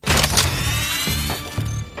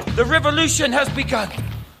The revolution has begun.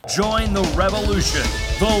 Join the revolution,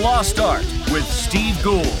 The Lost Art with Steve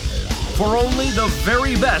Gould. For only the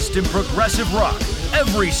very best in progressive rock,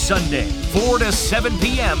 every Sunday, 4 to 7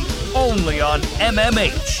 p.m., only on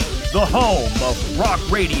MMH, the home of rock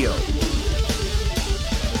radio.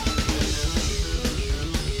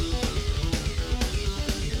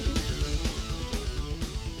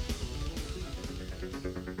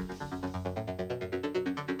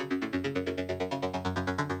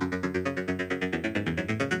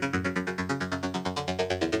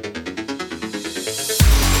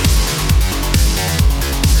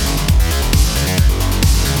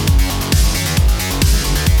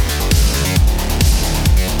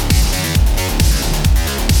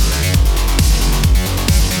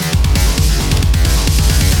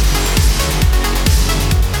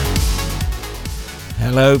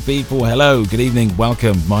 Hello people, hello, good evening,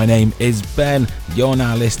 welcome. My name is Ben. You're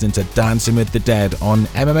now listening to Dancing with the Dead on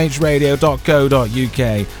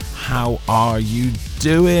mmhradio.co.uk. How are you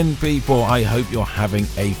doing, people? I hope you're having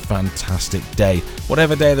a fantastic day,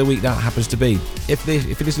 whatever day of the week that happens to be. If you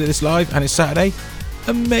listen to this live and it's Saturday,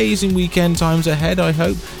 amazing weekend times ahead, I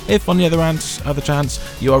hope. If on the other chance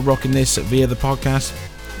you are rocking this via the podcast,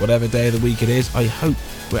 whatever day of the week it is, I hope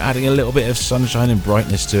we're adding a little bit of sunshine and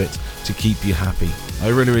brightness to it to keep you happy. I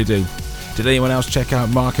really, really do. Did anyone else check out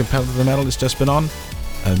Mark and Pedal to the Metal that's just been on?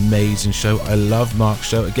 Amazing show. I love Mark's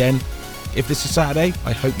show. Again, if this is Saturday,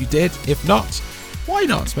 I hope you did. If not, why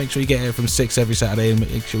not? Make sure you get here from 6 every Saturday and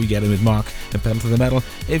make sure you get in with Mark and Pedal to the Metal.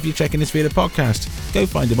 If you're checking this via the podcast, go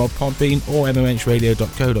find them on Podbean or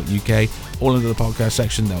mmhradio.co.uk. All under the podcast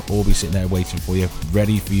section. They'll all be sitting there waiting for you,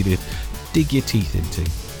 ready for you to dig your teeth into.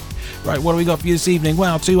 Right, what do we got for you this evening?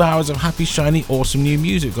 Well, 2 hours of happy, shiny, awesome new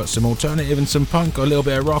music. We've got some alternative and some punk, got a little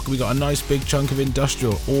bit of rock. We got a nice big chunk of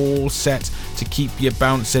industrial, all set to keep you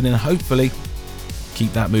bouncing and hopefully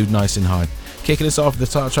keep that mood nice and high. Kicking us off with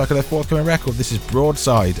the title track of their forthcoming record, this is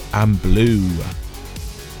Broadside and Bleu.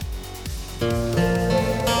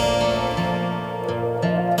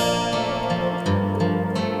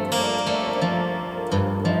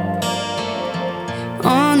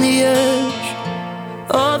 On the edge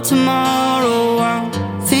of tomorrow, I'm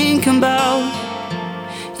thinking about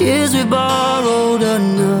years we borrowed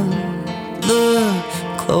another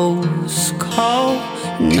close call.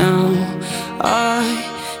 Now I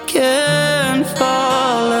can't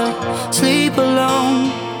fall asleep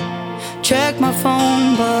alone. Check my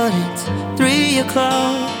phone, but it's 3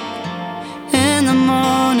 o'clock in the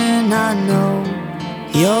morning. I know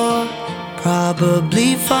you're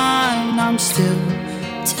probably fine. I'm still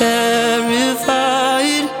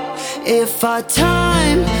terrified. If our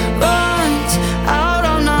time runs out,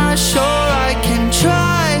 I'm not sure I can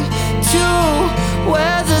try to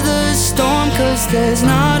weather the storm, 'cause there's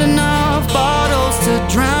not enough bottles to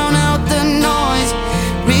drown out the noise.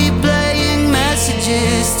 Replaying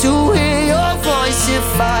messages to hear your voice.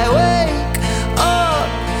 If I wake up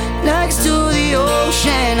next to the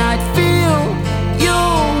ocean, I'd feel you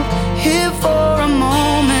here for a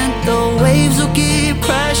moment. The waves will keep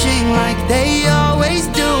crashing like they always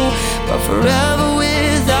do, but forever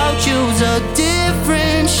without you's a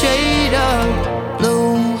different shade of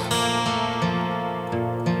blue.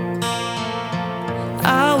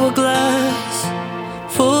 Hourglass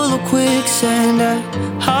full of quicksand at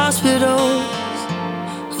hospitals,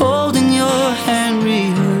 holding your hand,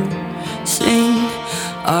 rehearsing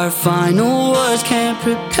our final words. Can't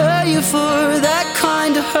prepare you for that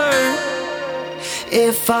kind of hurt.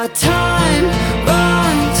 If our time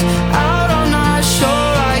runs out, I'm not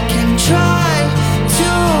sure I can try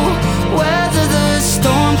to weather the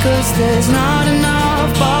storm, 'cause there's not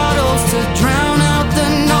enough bottles to drown out the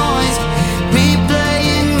noise.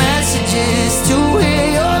 Replaying messages to hear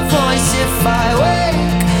your voice. If I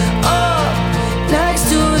wake up next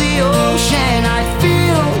to the ocean, I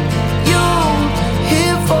feel you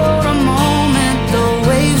here for a moment. The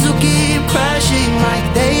waves will keep crashing like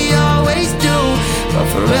they always do, but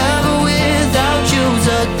forever without you's a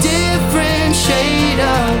different shade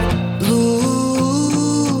of blue.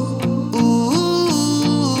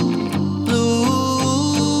 Blue,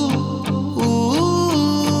 blue,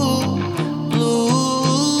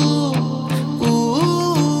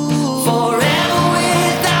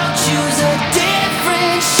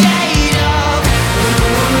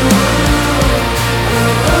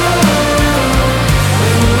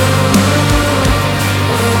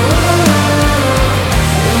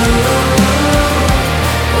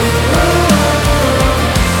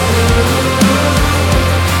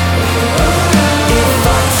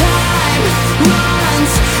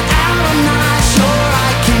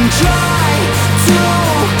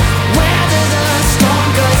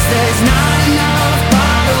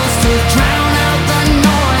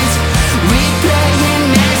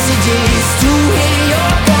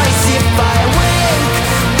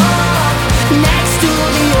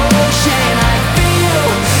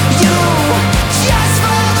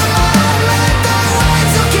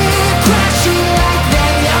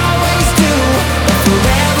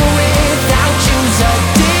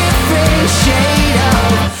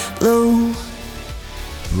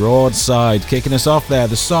 Broadside. Kicking us off there,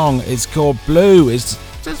 the song is called Blue. We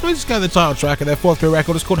just go to the title track of their forthcoming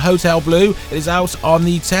record. It's called Hotel Blue. It is out on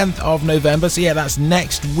the 10th of November, so yeah, that's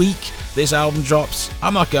next week this album drops.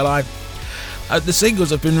 I'm not gonna lie, the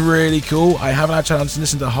singles have been really cool. I haven't had a chance to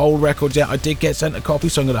listen to the whole record yet. I did get sent a copy,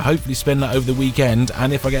 so I'm going to hopefully spend that over the weekend,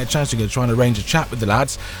 and if I get a chance, I'm going to try and arrange a chat with the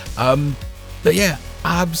lads. But yeah,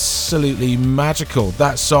 absolutely magical.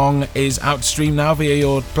 That song is out to stream now via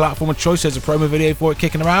your platform of choice. There's a promo video for it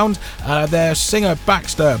kicking around. Their singer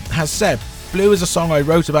Baxter has said, Blue is a song I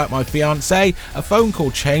wrote about my fiancé. A phone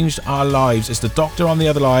call changed our lives as the doctor on the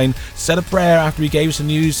other line said a prayer after he gave us the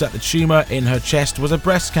news that the tumour in her chest was a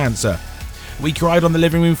breast cancer. We cried on the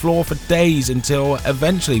living room floor for days until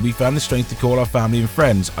eventually we found the strength to call our family and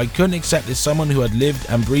friends. I couldn't accept that someone who had lived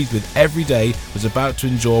and breathed with every day was about to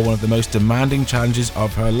endure one of the most demanding challenges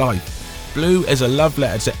of her life. Blue is a love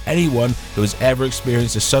letter to anyone who has ever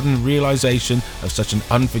experienced a sudden realisation of such an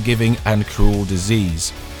unforgiving and cruel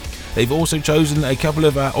disease. They've also chosen a couple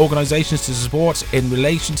of organisations to support in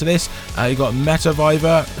relation to this. You've got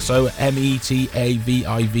Metavivor, so METAVIVOR,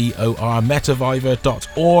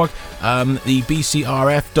 metavivor.org, the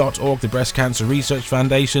BCRF.org, the Breast Cancer Research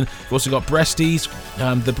Foundation. We've also got Breasties,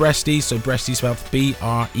 the Breasties, so Breasties spelled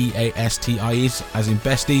BREASTIES, as in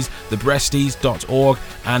besties, the Breasties.org,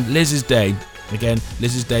 and Liz's Day. Again,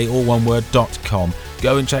 Liz's Day, all one word.com.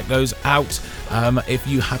 Go and check those out. If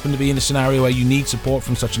you happen to be in a scenario where you need support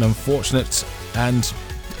from such an unfortunate and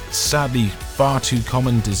sadly far too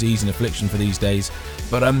common disease and affliction for these days.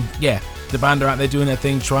 But yeah, the band are out there doing their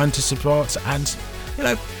thing, trying to support and, you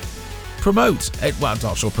know, promote. Well, I'm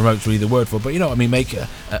not sure promote's really the word for it, but you know what I mean, make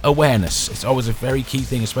awareness. It's always a very key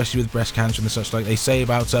thing, especially with breast cancer and such, like they say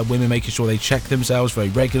about women making sure they check themselves very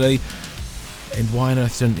regularly. And why on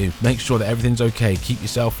earth don't you? Make sure that everything's okay. Keep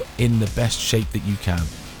yourself in the best shape that you can.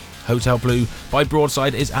 Hotel Blue by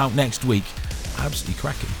Broadside is out next week. Absolutely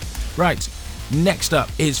cracking. Right, next up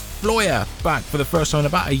is Floya, back for the first time in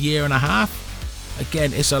about a year and a half.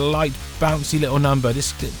 Again, it's a light, bouncy little number.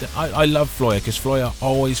 I love Floya because Floya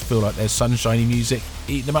always feel like there's sunshiny music.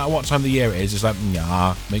 No matter what time of the year it is, it's like,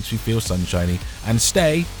 yeah, makes me feel sunshiny. And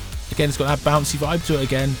Stay, again, it's got that bouncy vibe to it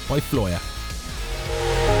again by Floya.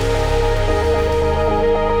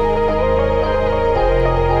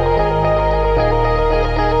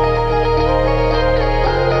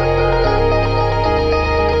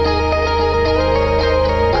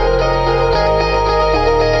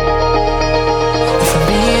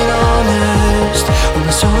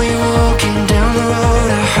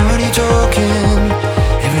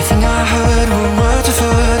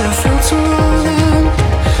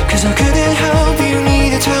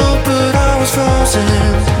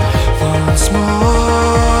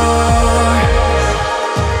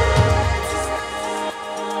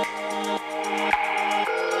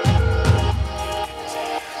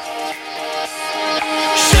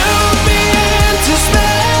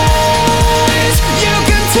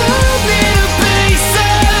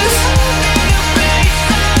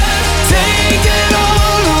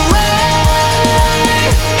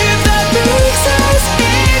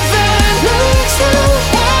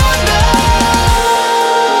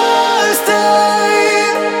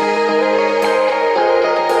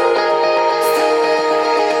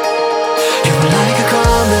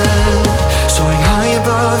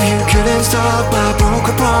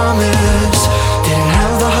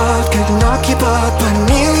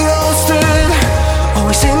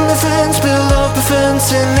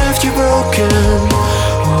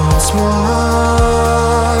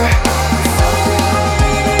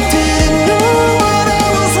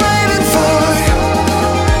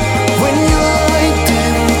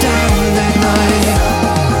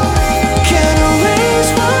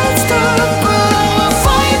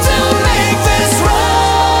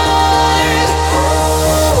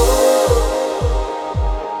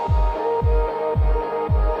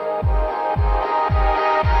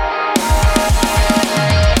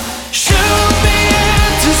 Shoot me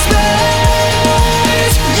into space.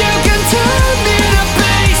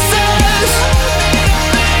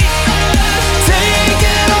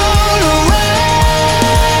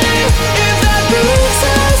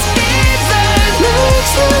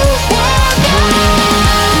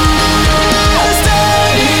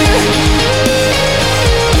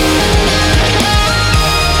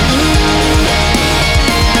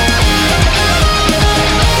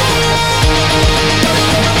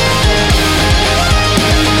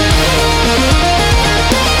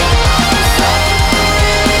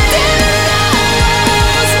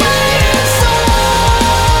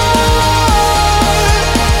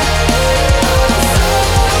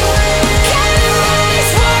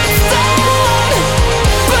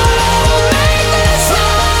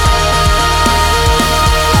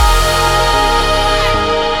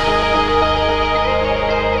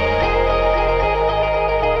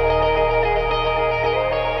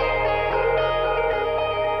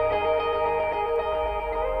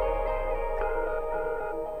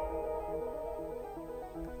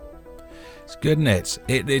 Goodness,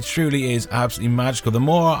 it truly is absolutely magical. The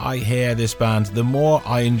more I hear this band, the more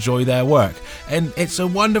I enjoy their work. And it's a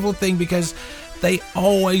wonderful thing because they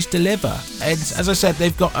always deliver. And as I said,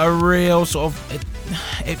 they've got a real sort of...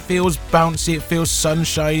 It feels bouncy, it feels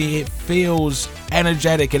sunshiny, it feels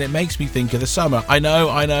energetic, and it makes me think of the summer. I know.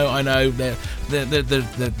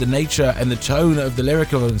 The nature and the tone of the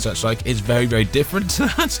lyrical and such like is very, very different to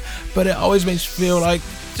that, but it always makes me feel like,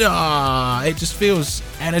 it just feels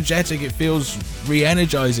energetic, it feels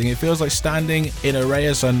re-energizing, it feels like standing in a ray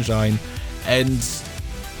of sunshine, and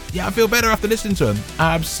yeah, I feel better after listening to them.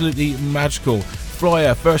 Absolutely magical.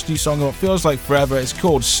 Floya, first new song of what feels like forever. It's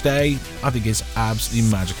called Stay. I think it's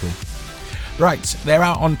absolutely magical. Right, they're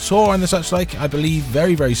out on tour and the such like, I believe,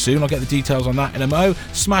 very, very soon. I'll get the details on that in a mo.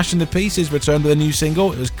 Smashing the Pieces returned with a new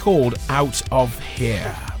single. It was called Out of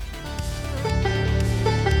Here.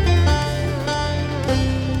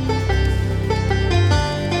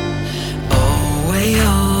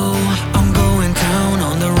 I'm going down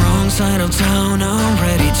on the wrong side of town. I'm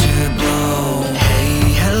ready to blow.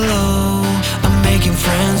 Hey, hello. I'm making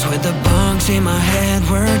friends with the bugs in my head.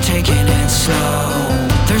 We're taking it slow.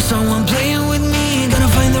 There's someone playing with me. Gonna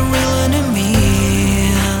find the real enemy.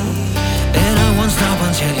 And I won't stop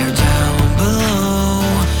until you're down below.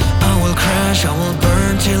 I will crash, I will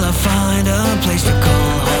burn till I find a place to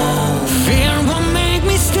call home. Fear won't make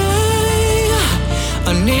me stay.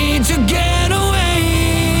 I need to get away.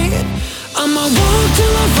 I'ma walk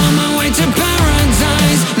till I find my way to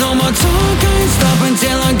paradise. No more talk, I ain't stop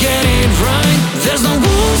until I get it right. There's no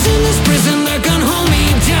walls in this prison that can hold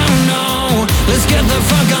me down, no. Let's get the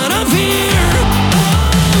fuck out of here.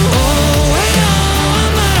 Oh, way out,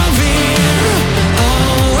 I'm out of here.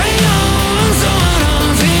 Oh, way out, I'm so out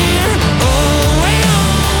of here. Oh, way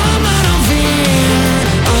out, I'm out of here.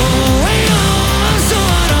 Oh, way out, I'm so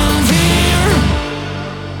out of here.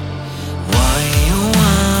 Why, oh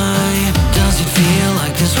why does it feel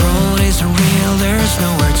like this road isn't real? There's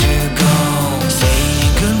nowhere to go.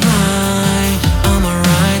 Saying goodbye, I'm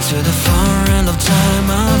alright to the far end of time.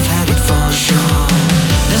 I've had it for sure.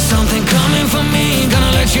 There's something coming for me,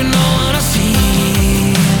 gonna let you know what I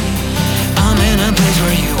see. I'm in a place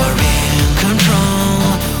where you are in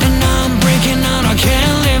control, and I'm breaking out, I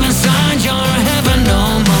can't live inside your heaven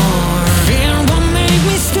no more. Fear won't make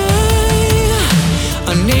me stay.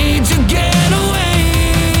 I need to get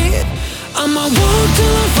away. I'ma walk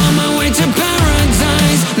till I find my way to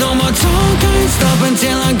paradise. No more talk, I ain't stop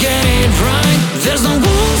until I get it right. There's no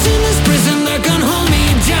walls in this prison that can hold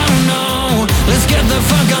me down, no. Let's get the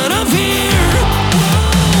fuck out of here.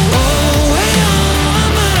 Oh, way out,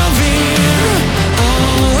 I'm out of here.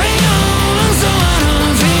 Oh, way out, I'm so out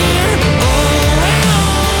of here. Oh, way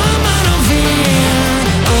out, I'm out of here.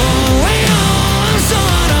 Oh, way out, I'm so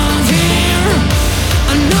out of here.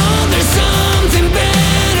 I know there's something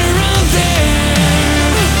better out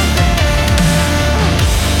there.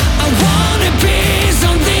 I wanna be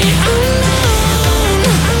something unknown.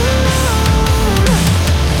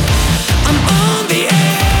 I'm on the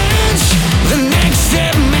edge. The next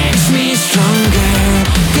step makes me stronger.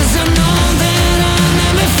 'Cause I know that I'll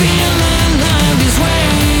never feel alive this way.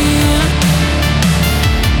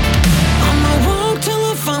 I'ma walk till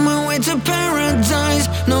I find my way to paradise.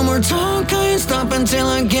 No more talk, I ain't stop until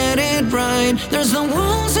I get it right. There's no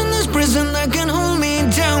walls in this prison that can hold me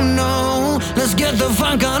down, no. Let's get the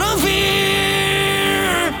fuck out of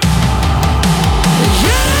here.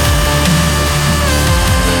 Yeah.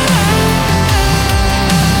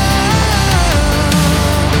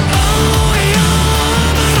 Oh, yeah,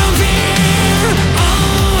 I'm out of here.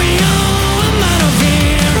 Oh, yeah, I'm out of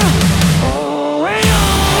here. Oh, yeah,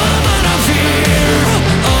 I'm out of here.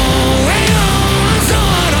 Oh, yeah, I'm so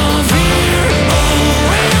out of here. Oh,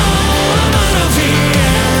 yeah, I'm out of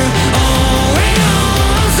here. Oh, yeah,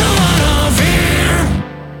 I'm so out of here.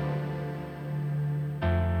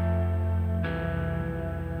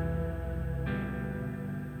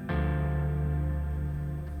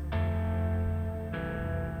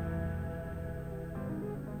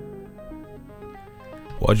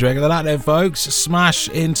 What do you reckon of that then, folks? Smash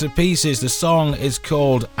into Pieces. The song is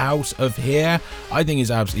called Out of Here. I think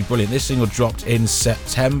it's absolutely brilliant. This single dropped in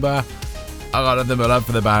September. I got nothing but love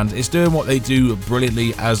for the band. It's doing what they do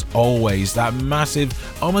brilliantly as always. That massive,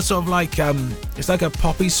 almost sort of like, it's like a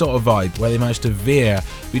poppy sort of vibe where they managed to veer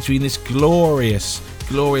between this glorious,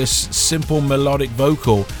 simple melodic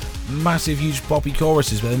vocal, massive, huge poppy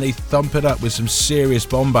choruses, but then they thump it up with some serious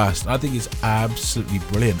bombast. I think it's absolutely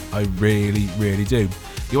brilliant. I really, really do.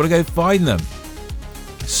 You want to go find them?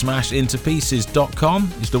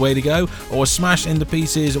 smashintopieces.com is the way to go, or Smash Into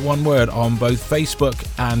Pieces, one word, on both Facebook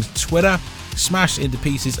and Twitter. Smash Into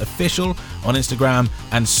Pieces Official on Instagram,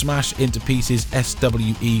 and Smash Into Pieces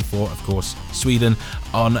SWE for, of course, Sweden,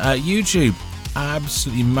 on YouTube.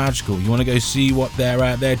 Absolutely magical. You want to go see what their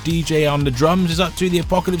DJ on the drums is up to, the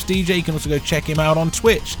Apocalypse DJ? You can also go check him out on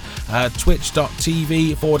Twitch,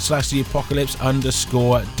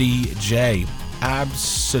 twitch.tv/theapocalypse_DJ.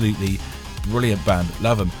 Absolutely brilliant band.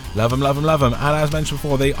 Love them. And as mentioned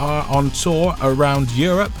before, they are on tour around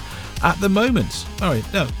Europe at the moment. Yeah,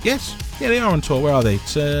 they are on tour. Where are they?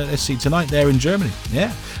 Let's see. Tonight they're in Germany.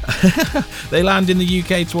 Yeah. They land in the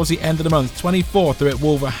UK towards the end of the month. 24th, they're at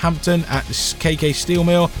Wolverhampton at the KK Steel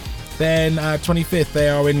Mill. Then 25th, they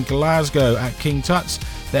are in Glasgow at King Tut's.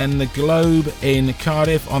 Then the Globe in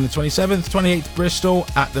Cardiff on the 27th. 28th, Bristol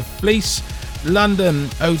at the Fleece. London,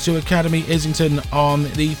 O2 Academy Islington on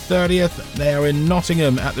the 30th. They are in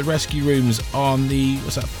Nottingham at the Rescue Rooms on the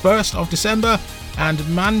 1st of December. And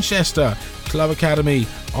Manchester Club Academy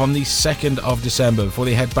on the 2nd of December, before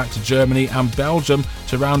they head back to Germany and Belgium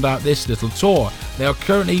to round out this little tour. They are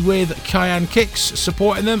currently with Cayenne Kicks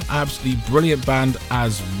supporting them. Absolutely brilliant band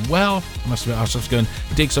as well. I must admit, I'll just go and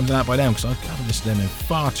dig something out by them, because I haven't listened to them in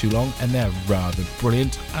far too long, and they're rather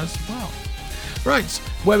brilliant as well. Right,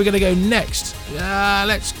 where are we going to go next?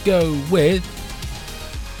 Let's go with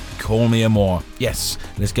Call Me Amour. Yes,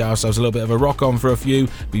 let's get ourselves a little bit of a rock on for a few.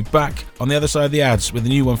 Be back on the other side of the ads with a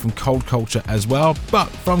new one from Cold Culture as well. But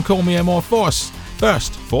from Call Me Amour first,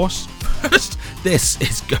 this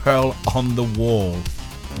is Girl on the Wall.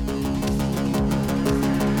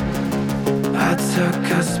 I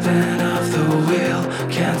took a spin of the wheel,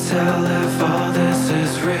 can't tell if all this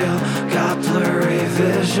is real. Got blurry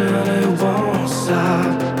vision, it won't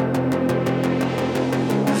stop.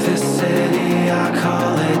 This city, I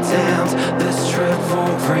call it damned. This trip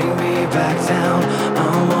won't bring me back down.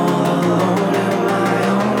 I'm all alone in my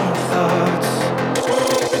own thoughts.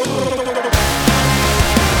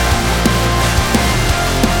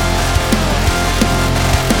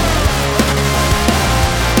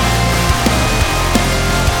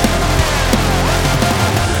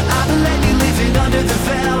 I've been lately living under the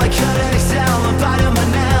veil. I cut an exhale, I'm biting my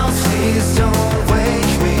nails. Please don't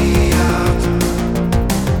wake me up.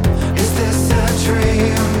 Is this a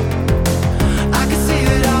dream? I can see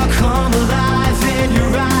it all come alive in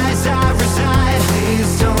your eyes.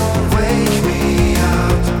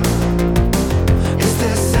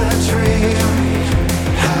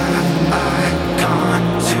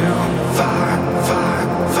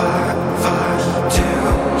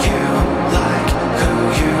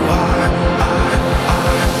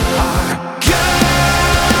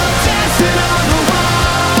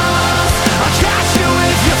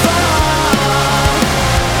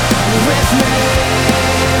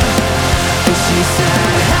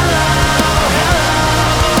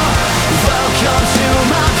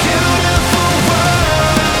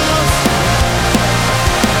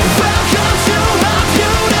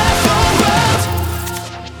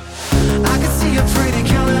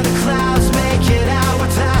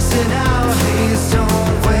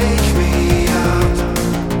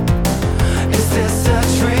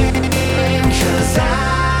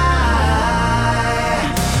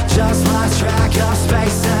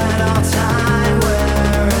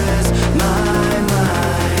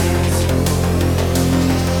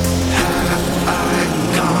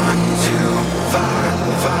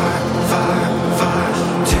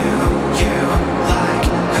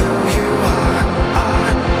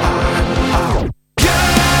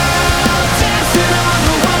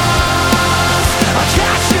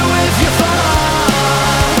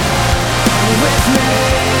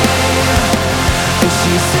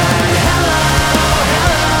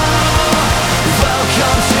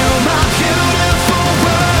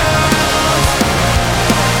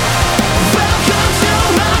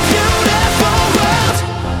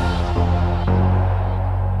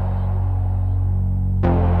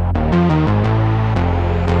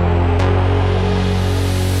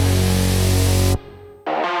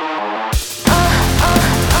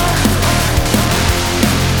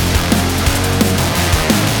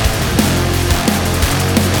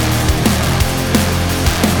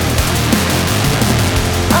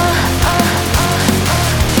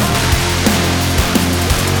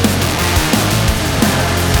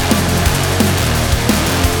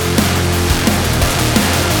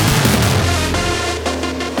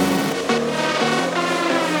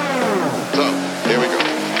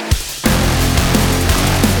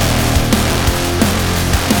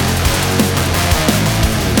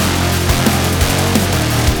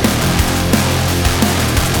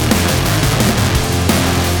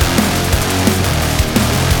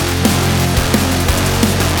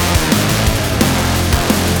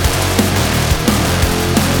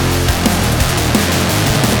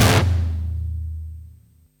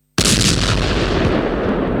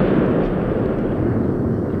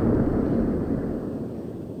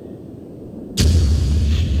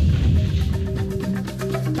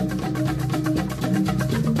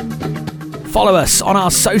 Follow us on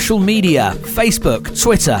our social media, Facebook,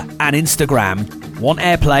 Twitter and Instagram. Want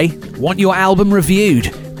airplay? Want your album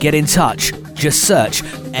reviewed? Get in touch. Just search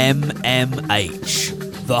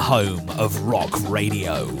MMH, the home of rock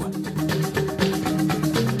radio.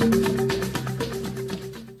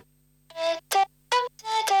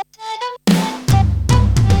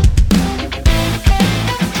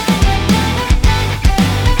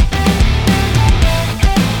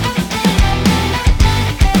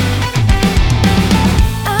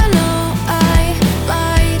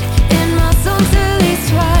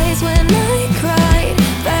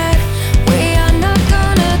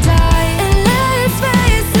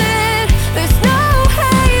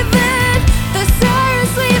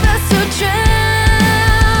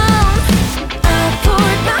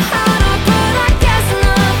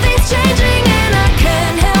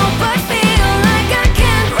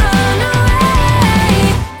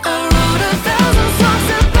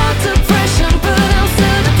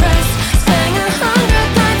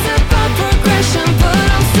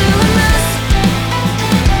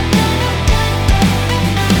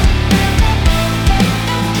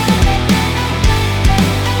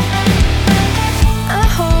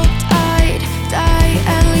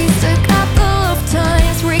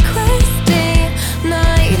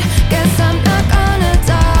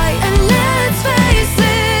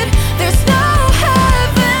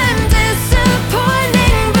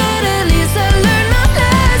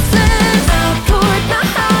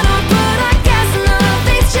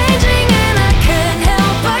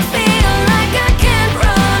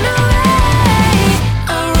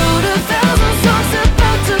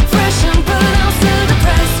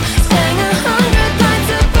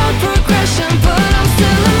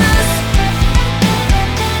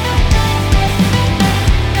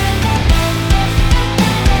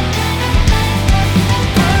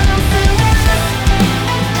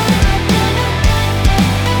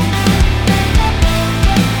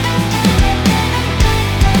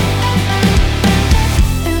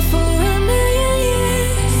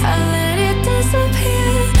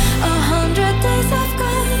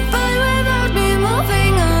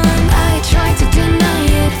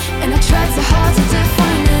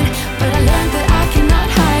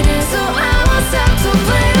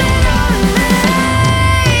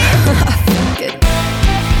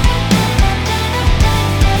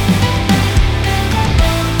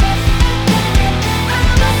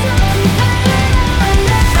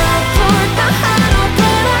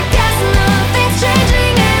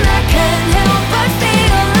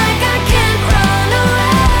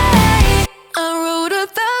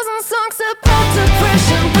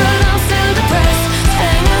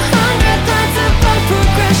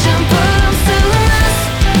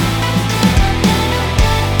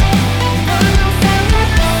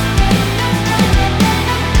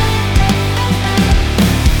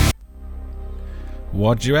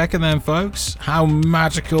 What do you reckon then, folks? How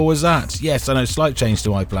magical was that? Yes, I know, slight change to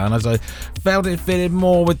my plan as I felt it fitted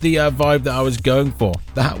more with the vibe that I was going for.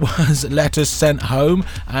 That was Letters Sent Home,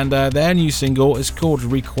 and their new single is called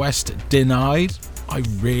Request Denied. I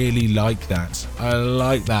really like that. I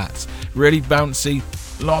like that. Really bouncy,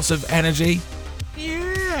 lots of energy.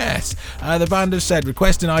 Yes! The band have said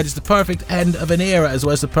Request Denied is the perfect end of an era as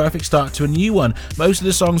well as the perfect start to a new one. Most of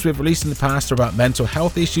the songs we've released in the past are about mental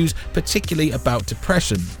health issues, particularly about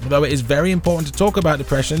depression. Although it is very important to talk about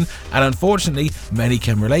depression, and unfortunately many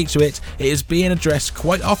can relate to it, it is being addressed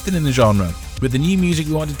quite often in the genre. With the new music,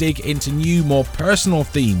 we want to dig into new, more personal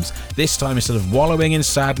themes. This time, instead of wallowing in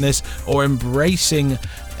sadness or embracing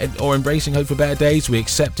hope for better days, we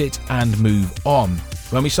accept it and move on.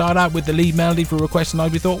 When we started out with the lead melody for Request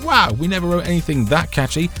Denied, we thought, wow, we never wrote anything that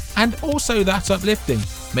catchy and also that uplifting.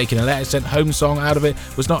 Making a Letter Sent Home song out of it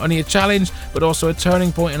was not only a challenge, but also a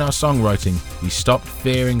turning point in our songwriting. We stopped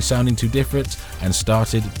fearing sounding too different and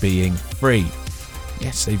started being free.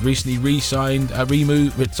 Yes, they've recently moved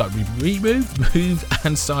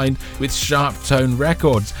and signed with Sharp Tone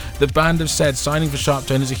Records. The band have said signing for Sharp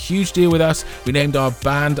Tone is a huge deal with us. We named our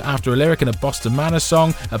band after a lyric in a Boston Manor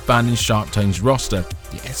song, a band in Sharp Tone's roster.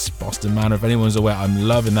 Yes, Boston Manor, if anyone's aware, I'm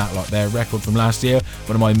loving that lot. Their record from last year,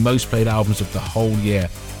 one of my most played albums of the whole year.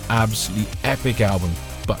 Absolutely epic album.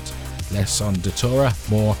 But less on Datura,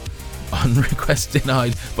 more on Request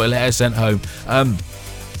Denied by Letter Sent Home.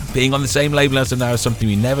 Being on the same label as them now is something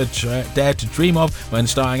we never dared to dream of when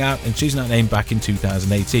starting out and choosing that name back in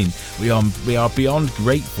 2018. We are beyond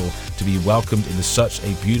grateful to be welcomed into such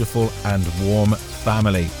a beautiful and warm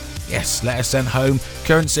family. Yes, Letter Sent Home,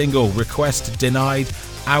 current single, Request Denied,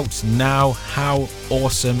 out now. How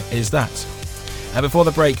awesome is that? And before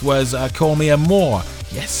the break was Call Me Amour.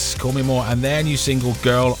 Yes, Call Me Amour, and their new single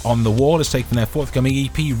Girl on the Wall is taken from their forthcoming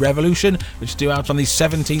EP Revolution, which is due out on the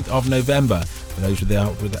 17th of November.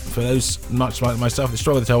 For those much like myself that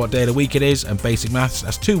struggle to tell what day of the week it is, and basic maths,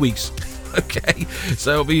 that's 2 weeks. Okay,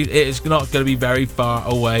 so it's not going to be very far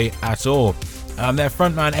away at all. Their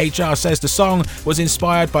frontman HR says the song was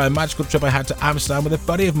inspired by a magical trip I had to Amsterdam with a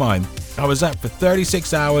buddy of mine. I was up for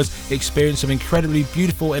 36 hours, experienced some incredibly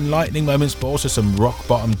beautiful, enlightening moments, but also some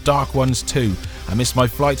rock-bottom dark ones too. I missed my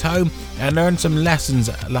flight home and learned some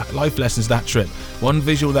life lessons that trip. One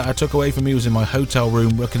visual that I took away from me was in my hotel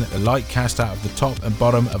room, looking at the light cast out of the top and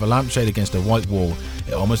bottom of a lampshade against a white wall.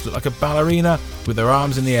 It almost looked like a ballerina with her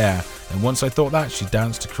arms in the air. And once I thought that, she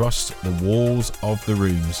danced across the walls of the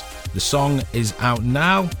rooms. The song is out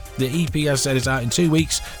now. The EP, as I said, is out in 2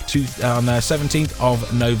 weeks on the 17th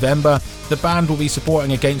of November. The band will be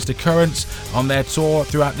supporting Against the Currents on their tour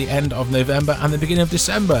throughout the end of November and the beginning of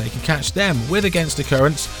December. You can catch them with Against the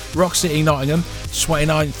Currents, Rock City Nottingham,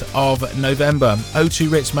 29th of November,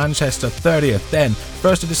 O2 Ritz Manchester 30th, then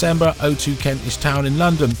 1st of December, O2 Kentish Town in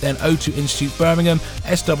London, then O2 Institute Birmingham,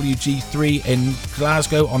 SWG3 in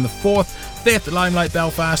Glasgow on the 4th, 5th Limelight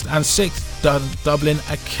Belfast, and 6th Dublin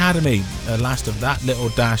Academy. Last of that little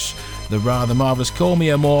dash, the rather marvellous Call Me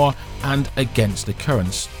Amour and Against the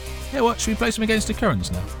Currents. Yeah, what, should we play some Against the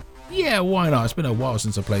Currents now? Yeah, why not? It's been a while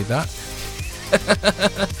since I played that.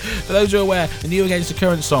 For those who are aware, the new Against the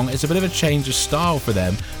Current song is a bit of a change of style for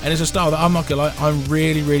them, and it's a style that I'm not gonna lie, I'm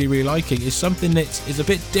really liking. It's something that is a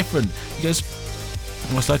bit different because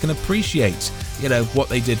almost I can appreciate, what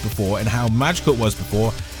they did before and how magical it was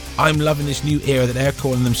before. I'm loving this new era that they're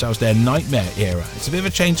calling themselves their Nightmare era. It's a bit of a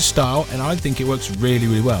change of style, and I think it works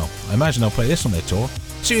really well. I imagine they'll play this on their tour.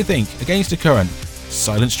 So you think, Against the Current,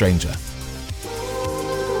 Silent Stranger.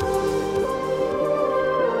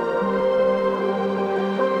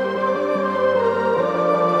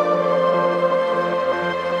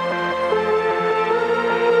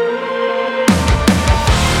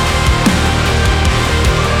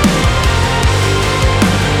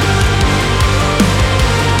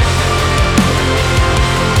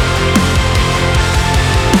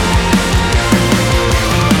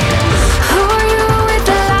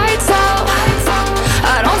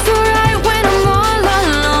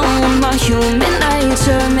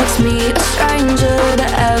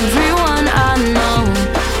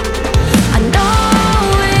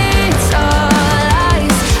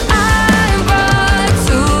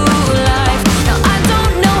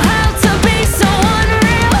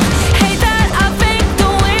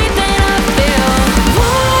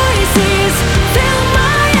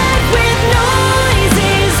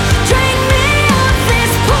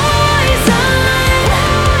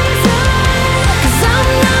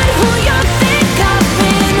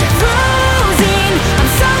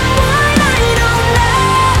 Someone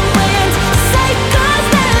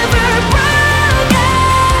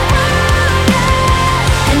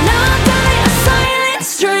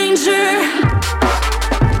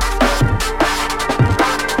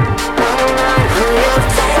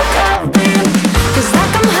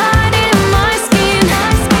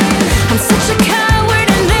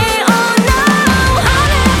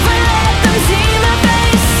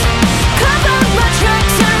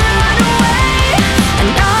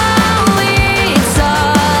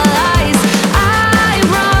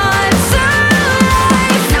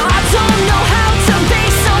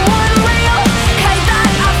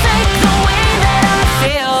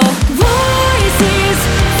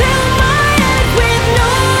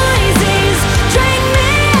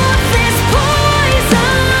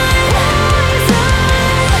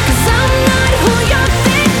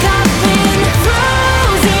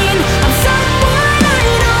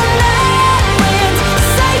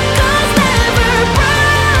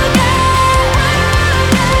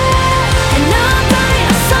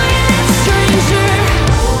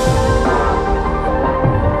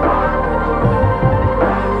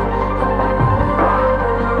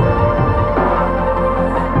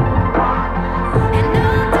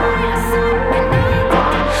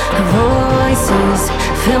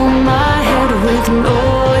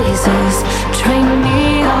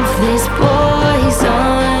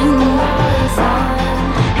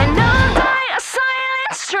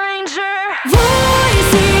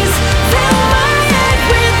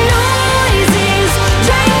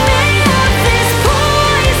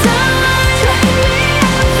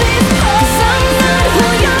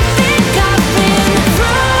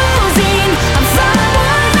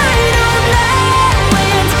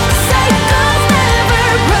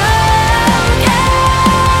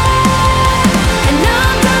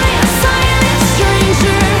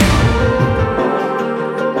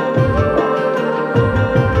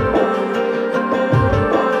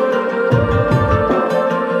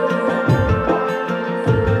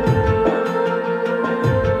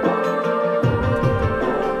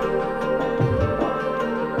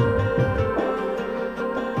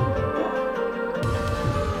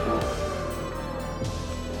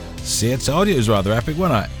See, I told you it was rather epic,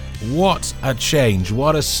 wasn't it? What a change,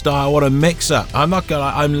 what a style, what a mix-up. I'm not gonna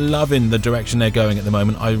lie, I'm loving the direction they're going at the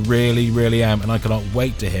moment. I really, really am, and I cannot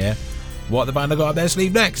wait to hear what the band have got up their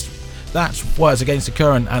sleeve next. That was Against the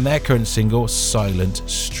Current and their current single, Silent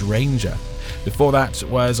Stranger. Before that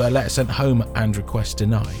was A Letter Sent Home and Request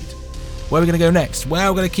Denied. Where are we going to go next?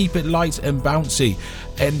 Well, we're going to keep it light and bouncy.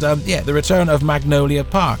 And the return of Magnolia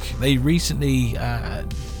Park. They recently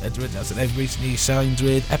signed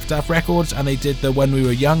with Epitaph Records, and they did the When We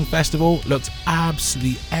Were Young festival. Looked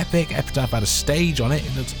absolutely epic. Epitaph had a stage on it.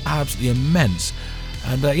 It looked absolutely immense.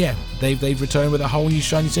 And they've returned with a whole new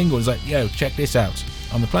shiny single. It's like, yo, check this out.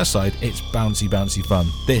 On the plus side, it's bouncy, bouncy fun.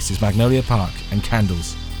 This is Magnolia Park and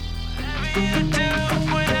Candles.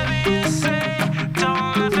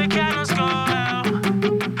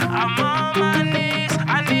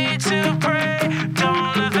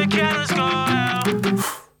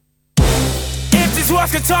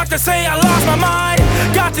 What's could talk to say I lost my mind.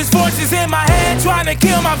 Got these voices in my head trying to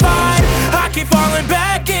kill my vibe. I keep falling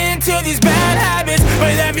back into these bad habits,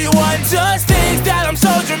 but everyone just thinks that I'm so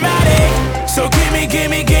dramatic. So give me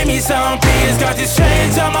some peace. Got these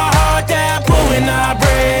chains on my heart that pull when I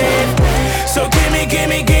breathe. So give me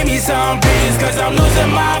some peace, cause I'm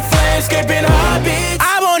losing my flame, skipping heartbeats.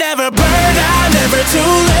 I won't ever burn out, never too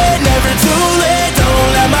late. Don't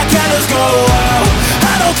let my candles go out.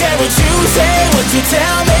 I don't care what you say, what you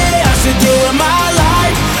tell me I should do in my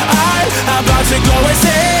life. I'm about to go and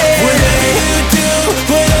say whatever you do,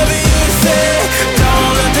 whatever you say.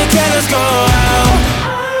 Don't let the candles go out.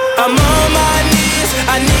 I'm on my knees,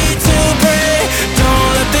 I need to pray.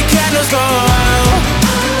 Don't let the candles go out.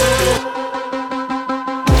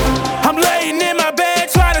 I'm laying in my bed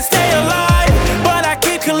trying to stay alive, but I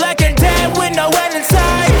keep collecting debt with no end in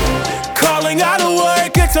sight. Calling out of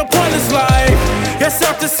work, it's a pointless life. Your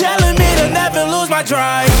something's telling me to never lose my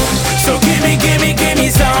drive. So give me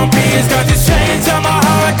some peace. Got these chains on my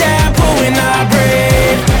heart that pull when I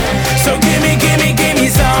breathe. So give me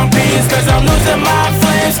some peace, cause I'm losing my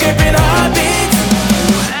flame, skipping heartbeats.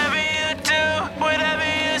 Whatever you do, whatever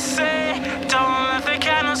you say, don't let the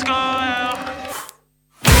candles go out.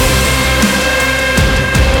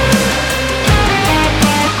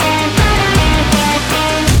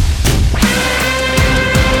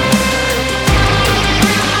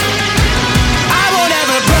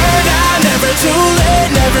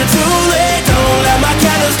 Never too late, don't let my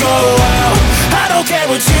candles go out. I don't care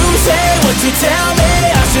what you say, what you tell me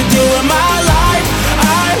I should do in my life.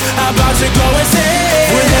 I'm about to go and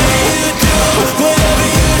say whatever you do, whatever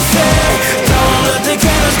you say, don't let the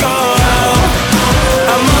candles go out.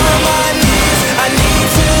 I'm on my knees, I need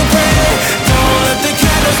to pray. Don't let the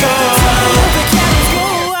candles go out.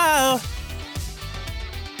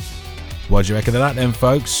 What do you reckon of that then,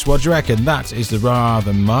 folks? What do you reckon? That is the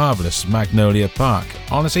rather marvellous Magnolia Park.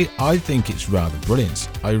 Honestly, I think it's rather brilliant.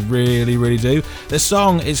 I really, really do. The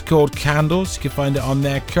song is called Candles. You can find it on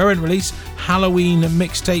their current release, Halloween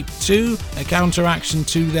Mixtape 2, a counteraction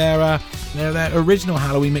to their original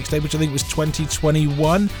Halloween mixtape, which I think was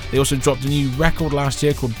 2021. They also dropped a new record last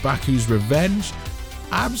year called Baku's Revenge.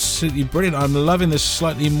 Absolutely brilliant. I'm loving this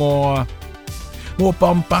slightly more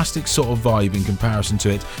bombastic sort of vibe in comparison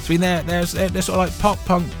to it. I mean, they're sort of like pop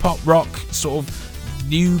punk, pop rock, sort of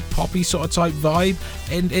new poppy sort of type vibe,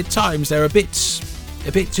 and at times they're a bit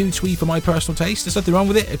too twee for my personal taste. There's nothing wrong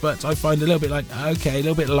with it, but I find a little bit like, okay, a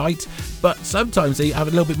little bit light, but sometimes they have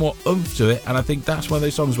a little bit more oomph to it, and I think that's one of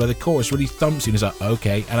those songs where the chorus really thumps you and it's like,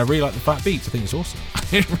 okay, and I really like the fat beats. I think it's awesome.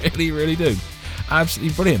 I really, really do.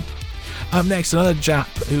 Absolutely brilliant. Up next, another Jap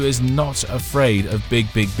who is not afraid of big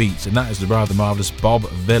beats, and that is the rather marvellous Bob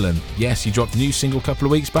Vylan. Yes, he dropped a new single a couple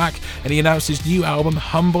of weeks back, and he announced his new album,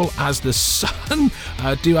 Humble as the Sun,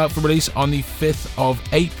 due out for release on the 5th of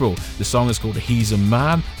April. The song is called He's a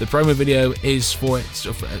Man. The promo video is for it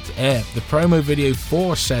to air. The promo video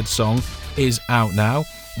for said song is out now.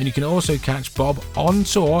 And you can also catch Bob on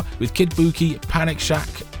tour with Kid Buki, Panic Shack,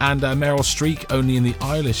 and Meryl Streep, only in the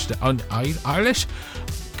Irish?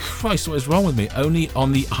 Christ, what is wrong with me? Only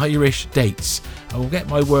on the Irish dates. I will get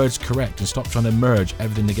my words correct and stop trying to merge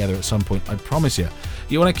everything together at some point, I promise you.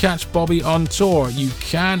 You want to catch Bobby on tour? You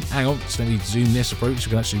can. Hang on, let me zoom this approach so you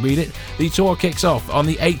can actually read it. The tour kicks off on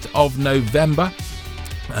the 8th of November.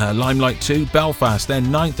 Limelight 2, Belfast, then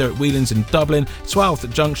 9th at Whelan's in Dublin, 12th at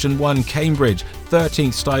Junction 1, Cambridge,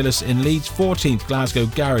 13th Stylus in Leeds, 14th Glasgow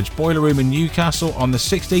Garage Boiler Room in Newcastle on the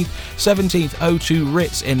 16th, 17th O2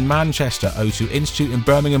 Ritz in Manchester, O2 Institute in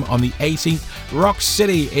Birmingham on the 18th, Rock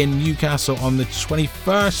City in Newcastle on the 20th,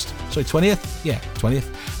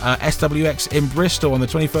 SWX in Bristol on the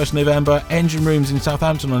 21st November, Engine Rooms in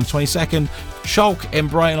Southampton on the 22nd, Chalk in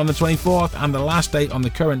Brighton on the 24th, and the last date on the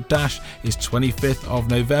current dash is 25th of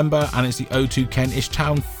November, and it's the O2 Kentish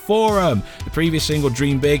Town Forum. The previous single,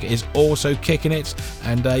 Dream Big, is also kicking it,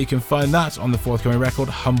 and you can find that on the forthcoming record,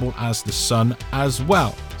 Humble as the Sun, as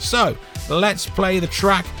well. So, let's play the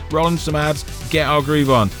track, roll into some ads, get our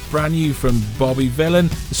groove on. Brand new from Bobby Vylan.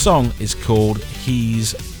 The song is called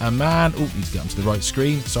He's a Man. Oh, he's gotten to the right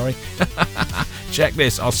screen, sorry. Check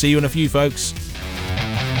this, I'll see you in a few, folks.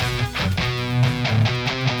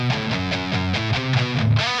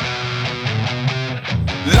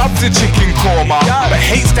 Loves a chicken korma, but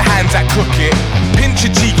hates the hands that cook it. Pinch a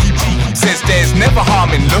cheeky, says there's never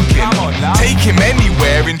harm in looking. Take him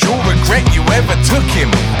anywhere and you'll regret you ever took him.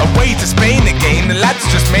 Away to Spain again, the lads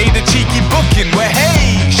just made a cheeky booking. Where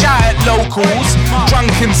hey, shout at locals,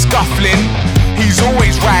 drunk and scuffling. He's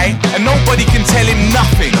always right, and nobody can tell him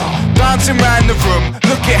nothing. Dancing round the room,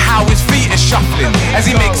 look at how his feet are shuffling as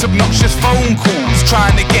he makes obnoxious phone calls,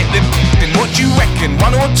 trying to get the in. What you reckon,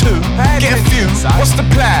 one or two? Get a few, what's the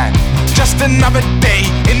plan? Just another day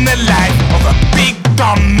in the life of a big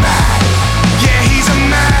dumb man. Yeah, he's a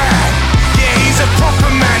man. Yeah, he's a proper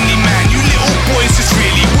manly man. You little boys just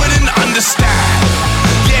really wouldn't understand.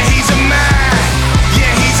 Yeah, he's a man.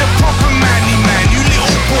 Yeah, he's a proper manly man. You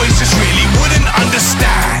little boys just really wouldn't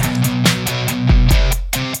understand.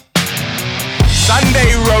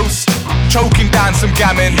 Sunday roast, choking down some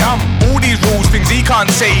gammon. All these rules, things he can't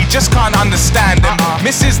say, he just can't understand them.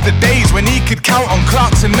 Misses the days when he could count on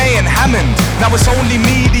Clarkson, May and Hammond. Now it's only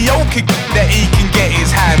mediocre that he can get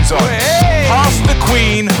his hands on. Past the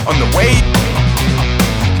Queen on the way.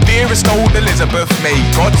 Dearest old Elizabeth, may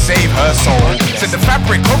God save her soul. Said the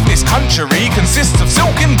fabric of this country consists of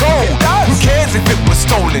silk and gold. Who cares if it was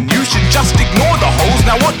stolen? You should just ignore the holes.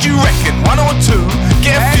 Now what do you reckon? One or two?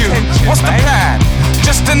 Get a few. What's the plan?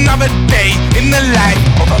 Just another day in the life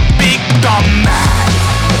of a big dumb man.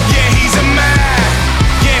 Yeah, he's a man.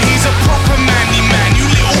 Yeah, he's a proper manly man. You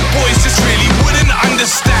little boys just really wouldn't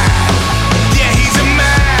understand. Yeah, he's a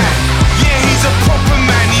man. Yeah, he's a proper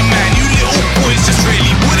manly man. You little boys just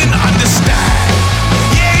really wouldn't understand.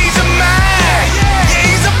 Yeah, he's a man. Yeah,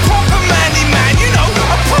 he's a proper manly man. You know,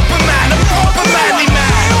 a proper man, a proper manly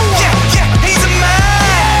man. Yeah, yeah, he's a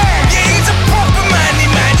man. Yeah, he's a proper manly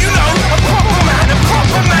man. You know, a proper man, a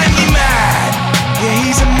proper manly man. Yeah,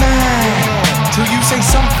 he's a man. Till you say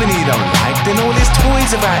something he don't like, then all his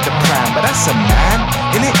toys are out the pram. But that's a man,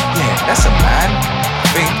 innit? Yeah, that's a man. I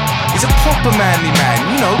think he's a proper manly man.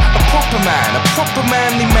 You know, a proper man, a proper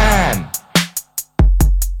manly man.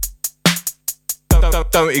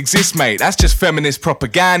 Don't exist, mate. That's just feminist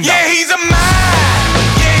propaganda. Yeah, he's a man.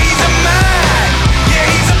 Yeah, he's a man. Yeah,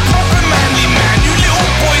 he's a proper manly man. You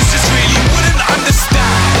little boys just really wouldn't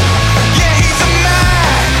understand. Yeah, he's a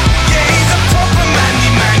man. Yeah, he's a proper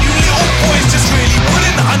manly man. You little boys just really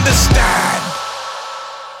wouldn't understand.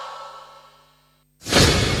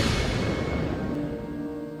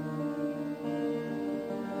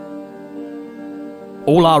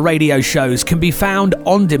 All our radio shows can be found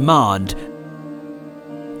on demand.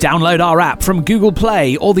 Download our app from Google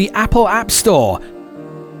Play or the Apple App Store.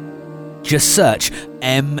 Just search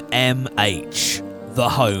MMH, the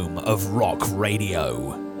home of rock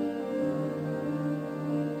radio.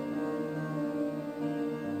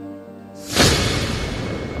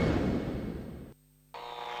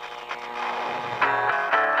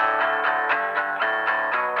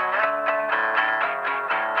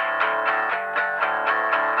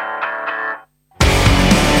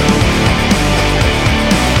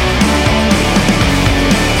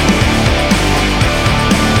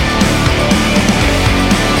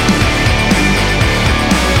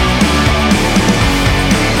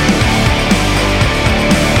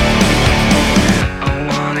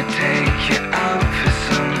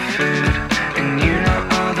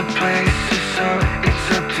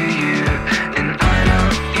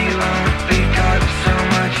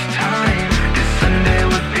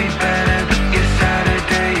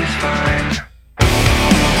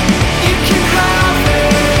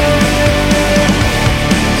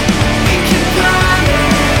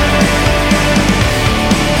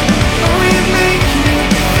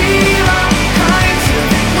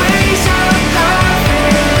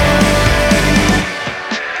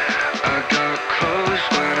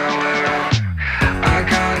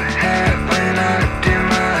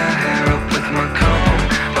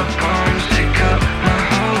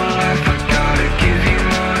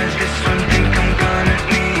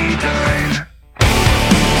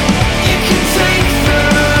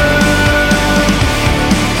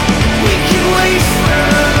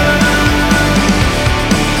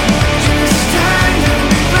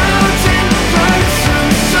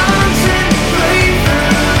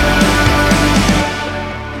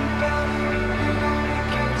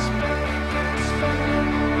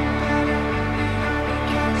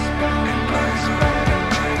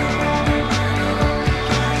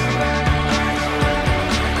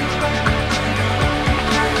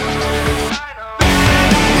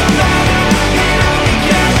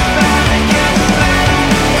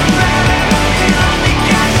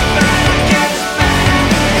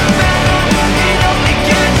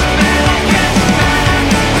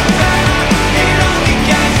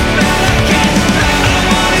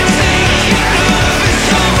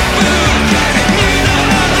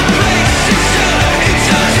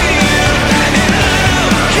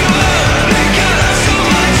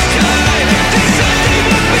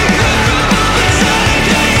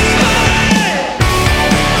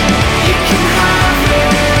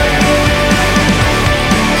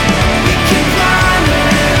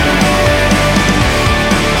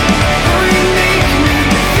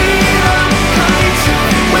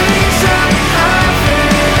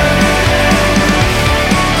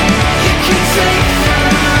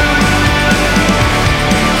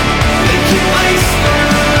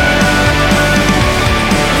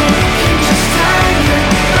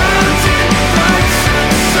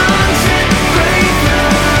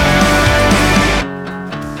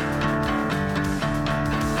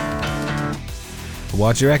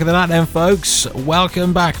 What do you reckon of that then, folks?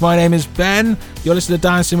 Welcome back. My name is Ben. You're listening to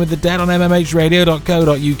Dancing with the Dead on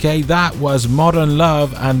mmhradio.co.uk. That was Modern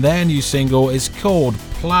Love, and their new single is called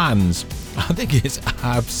Plans. I think it's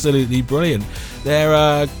absolutely brilliant.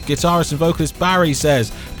 Their guitarist and vocalist Barry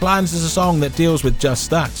says, Plans is a song that deals with just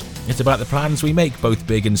that. It's about the plans we make, both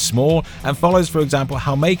big and small, and follows, for example,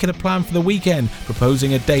 how making a plan for the weekend,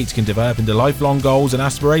 proposing a date can develop into lifelong goals and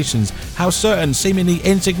aspirations, how certain seemingly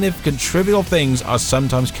insignificant trivial things are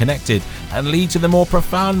sometimes connected and lead to the more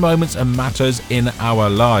profound moments and matters in our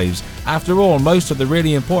lives. After all, most of the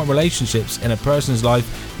really important relationships in a person's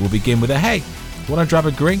life will begin with a hey, want to grab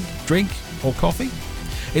a drink or coffee?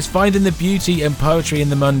 It's finding the beauty and poetry in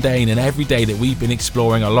the mundane and everyday that we've been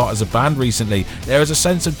exploring a lot as a band recently. There is a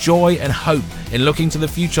sense of joy and hope in looking to the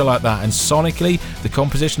future like that, and sonically, the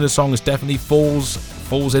composition of the song definitely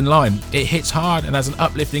falls in line. It hits hard and has an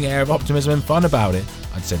uplifting air of optimism and fun about it.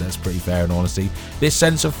 I'd say that's pretty fair in honesty. This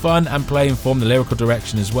sense of fun and play informed the lyrical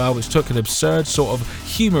direction as well, which took an absurd sort of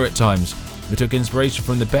humour at times. We took inspiration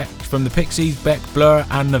from the Pixies, Beck, Blur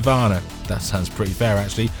and Nirvana. That sounds pretty fair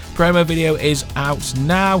actually. Promo video is out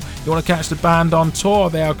now. You want to catch the band on tour?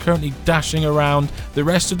 They are currently dashing around the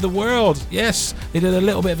rest of the world. Yes, they did a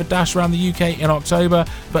little bit of a dash around the UK in October,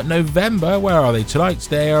 but November, where are they tonight?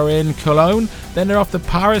 They are in Cologne, then they're off to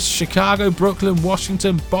Paris, Chicago, Brooklyn,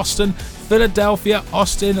 Washington, Boston, Philadelphia,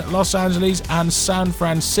 Austin, Los Angeles and San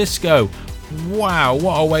Francisco. Wow,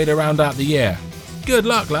 what a way to round out the year. Good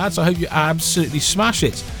luck, lads. I hope you absolutely smash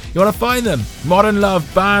it. You want to find them? Modern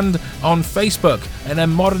Love Band on Facebook, and then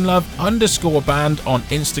Modern Love _band on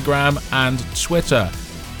Instagram and Twitter.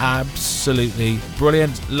 Absolutely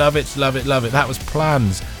brilliant. Love it, love it, love it. That was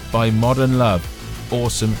Plans by Modern Love.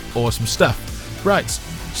 Awesome, awesome stuff. Right,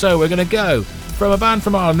 so we're going to go from a band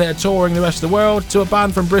from Ireland that are touring the rest of the world to a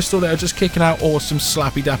band from Bristol that are just kicking out awesome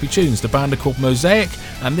slappy dappy tunes. The band are called Mosaic,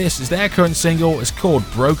 and this is their current single. It's called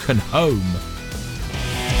Broken Home.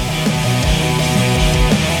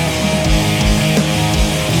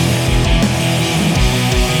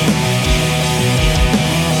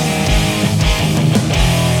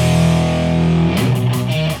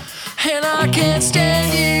 I can't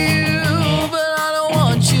stand you, but I don't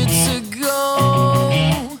want you to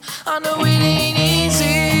go. I know it ain't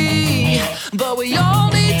easy, but we all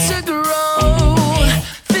need to grow.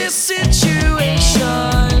 This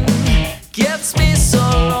situation gets me so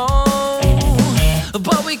low,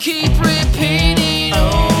 but we keep repeating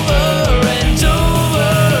over and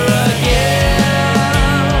over again.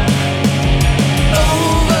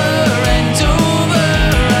 Over and over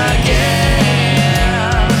again.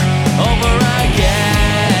 Over again.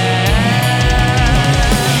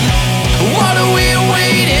 What are we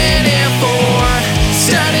waiting here for?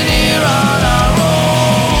 Standing here on our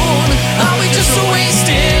own. Are we just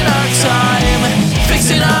wasting our time,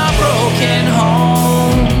 fixing our broken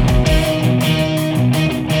home?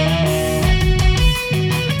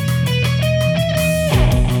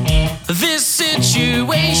 This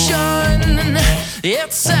situation,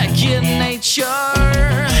 it's second nature,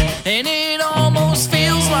 and it almost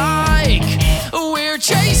feels like we're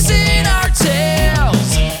chasing our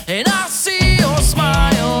tails, and I see your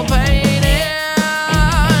smile painted.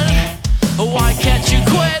 Why can't you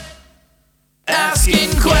quit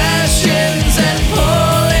asking questions and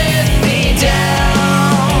pulling me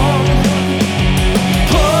down?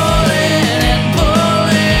 Pulling and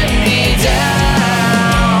pulling me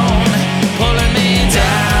down. Pulling me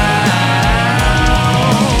down.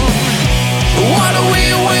 What are we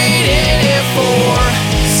waiting here for?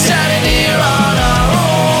 Standing here on our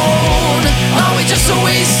own. Are we just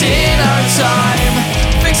wasting our time,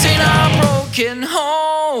 fixing our broken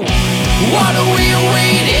home? What are we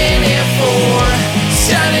waiting here for?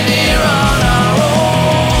 Standing here on our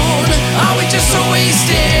own. Are we just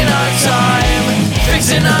wasting our time,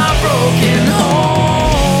 fixing our broken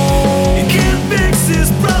home? You can't fix this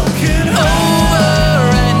broken home.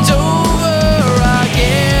 Over and over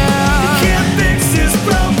again. You can't fix this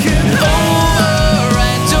broken home. Over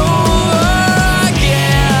and over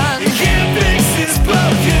again. You can't fix this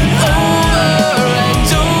broken home. Over and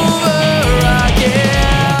over again.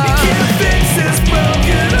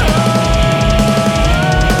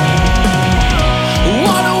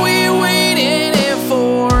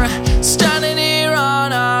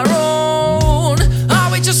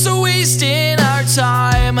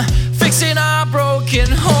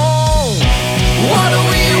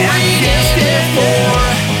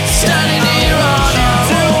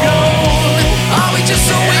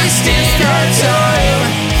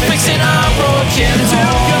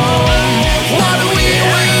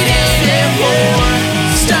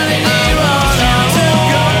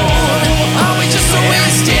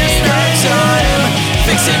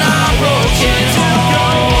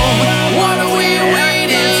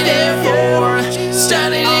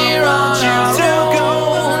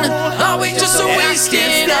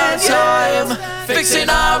 fixing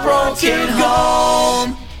our broken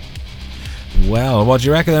home. Well, what do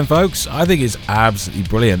you reckon then, folks? I think it's absolutely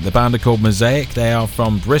brilliant. The band are called Mosaic. They are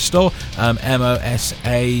from Bristol.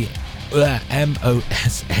 Mosaic.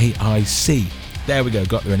 There we go,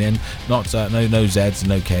 got there in the end. Not no Z's,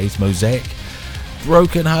 no K's. Mosaic.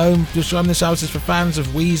 Broken Home. Describing this house is for fans of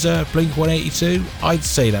Weezer, Blink-182. I'd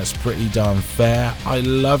say that's pretty darn fair. I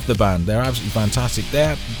love the band. They're absolutely fantastic.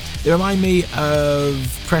 They remind me of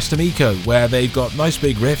Prestamico, where they've got nice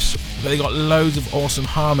big riffs, but they've got loads of awesome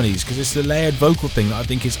harmonies, because it's the layered vocal thing that I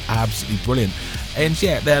think is absolutely brilliant. And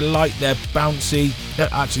yeah, they're light, they're bouncy.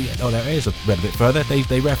 Actually, there it is. I read a bit further.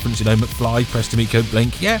 They reference, McFly, Prestamico,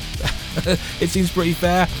 Blink. Yeah, it seems pretty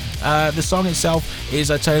fair. The song itself is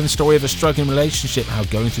telling the story of a struggling relationship, how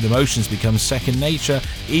going through the motions becomes second nature,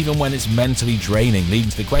 even when it's mentally draining,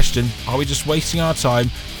 leading to the question, are we just wasting our time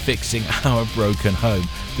fixing our broken home?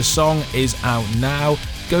 The song is out now.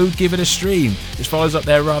 Go give it a stream. This follows up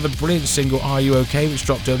their rather brilliant single Are You OK, which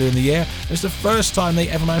dropped earlier in the year. It's the first time they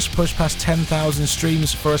ever managed to push past 10,000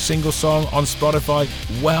 streams for a single song on Spotify.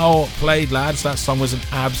 Well played, lads. That song was an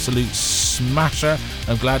absolute smasher.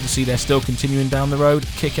 I'm glad to see they're still continuing down the road,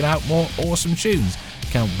 kicking out more awesome tunes.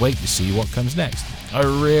 Can't wait to see what comes next. I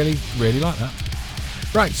really, really like that.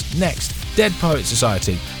 Right, next, Dead Poets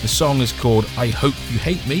Society. The song is called I Hope You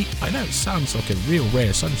Hate Me. I know, it sounds like a real ray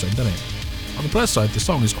of sunshine, doesn't it? On the plus side, the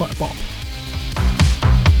song is quite a bop.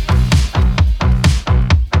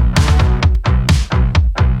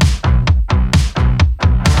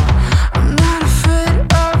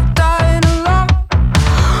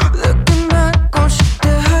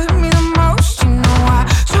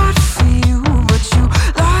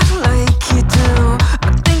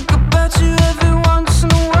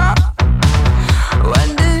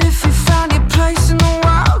 Place in the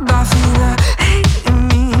world, I feel that hate in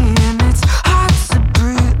me, and it's hard to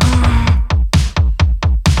breathe.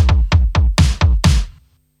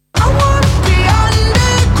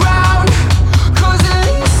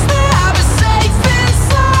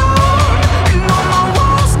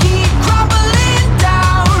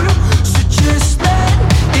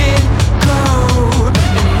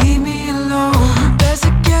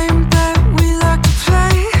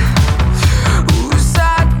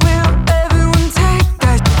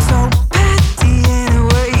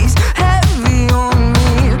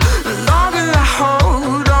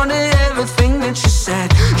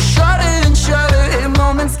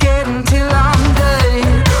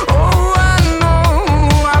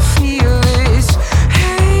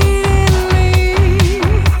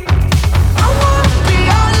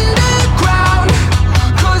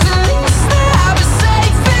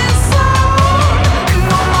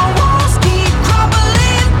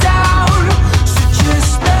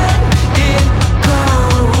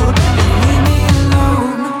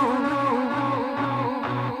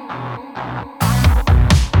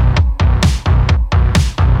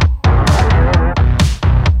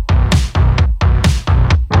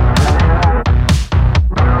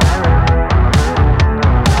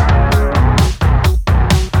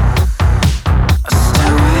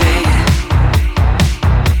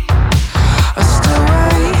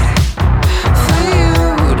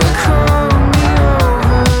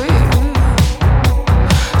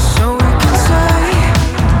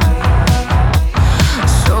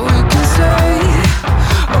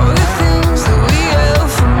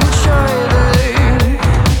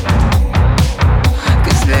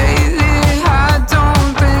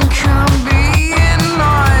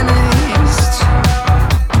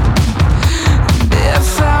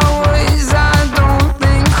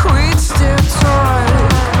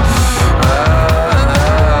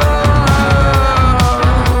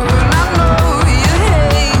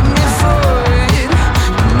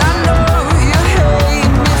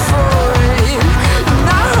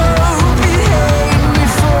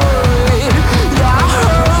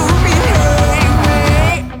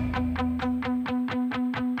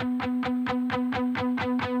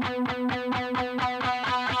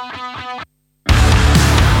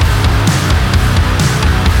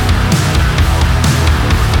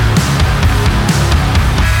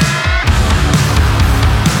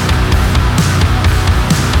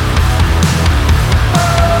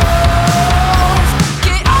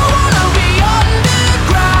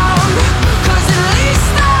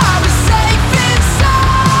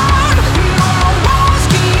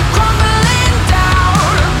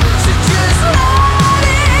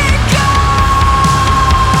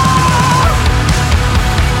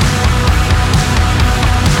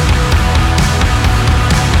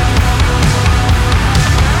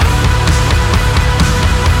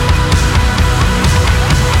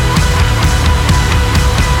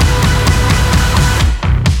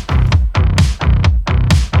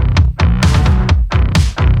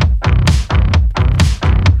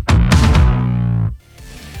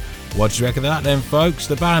 What do you reckon of that then, folks?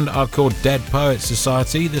 The band are called Dead Poets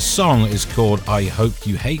Society. The song is called I Hope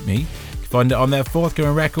You Hate Me. You can find it on their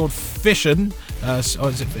forthcoming record, Fission.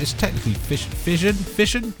 It's technically Fission?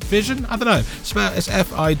 I don't know. It's Fission.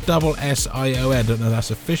 I don't know if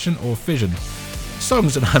that's a fission or fission. The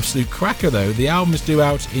song's an absolute cracker though. The album is due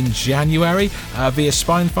out in January via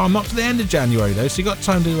Spine Farm, not to the end of January though, so you got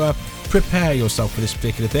time to prepare yourself for this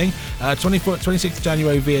particular thing. 26th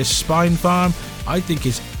January via Spine Farm. I think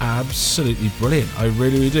is absolutely brilliant. I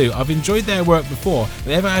really, really do. I've enjoyed their work before.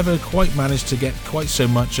 They never ever quite managed to get quite so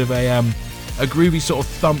much of a groovy sort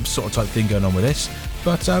of thump sort of type thing going on with this.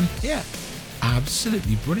 But yeah,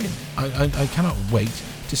 absolutely brilliant. I cannot wait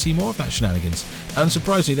to see more of that shenanigans.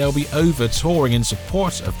 Unsurprisingly, they'll be over touring in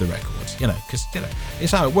support of the record, because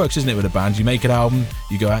it's how it works, isn't it, with a band? You make an album,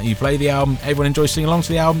 you go out and you play the album, everyone enjoys singing along to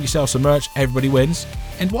the album, you sell some merch, everybody wins,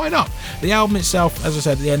 and why not? The album itself, as I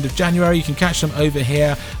said, at the end of January, you can catch them over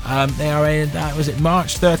here. They are in,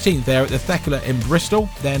 March 13th, they're at the Thekla in Bristol,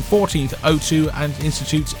 then 14th, O2 and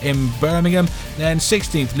Institute in Birmingham, then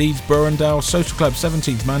 16th, Leeds Burrendale Social Club,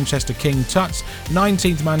 17th, Manchester King Tuts,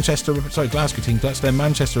 19th, Glasgow King Tuts, then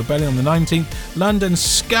Manchester Rebellion on the 19th, London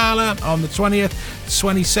Scala on the 20th,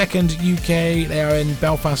 22nd UK, they are in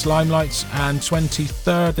Belfast Limelights, and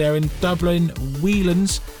 23rd, they're in Dublin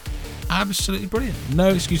Whelan's. Absolutely brilliant. No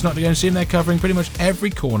excuse not to go and see them. They're covering pretty much every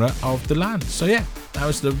corner of the land. So yeah, that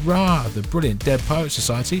was the brilliant Dead Poets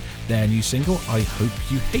Society, their new single, I Hope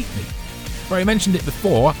You Hate Me. Right, I mentioned it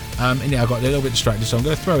before, and yeah, I got a little bit distracted, so I'm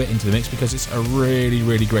going to throw it into the mix because it's a really,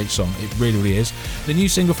 really great song. It really, really is. The new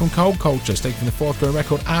single from Cold Culture, taken from the forthcoming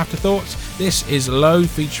record Afterthoughts. This is Low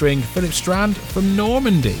featuring Philip Strand from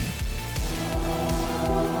Normandy.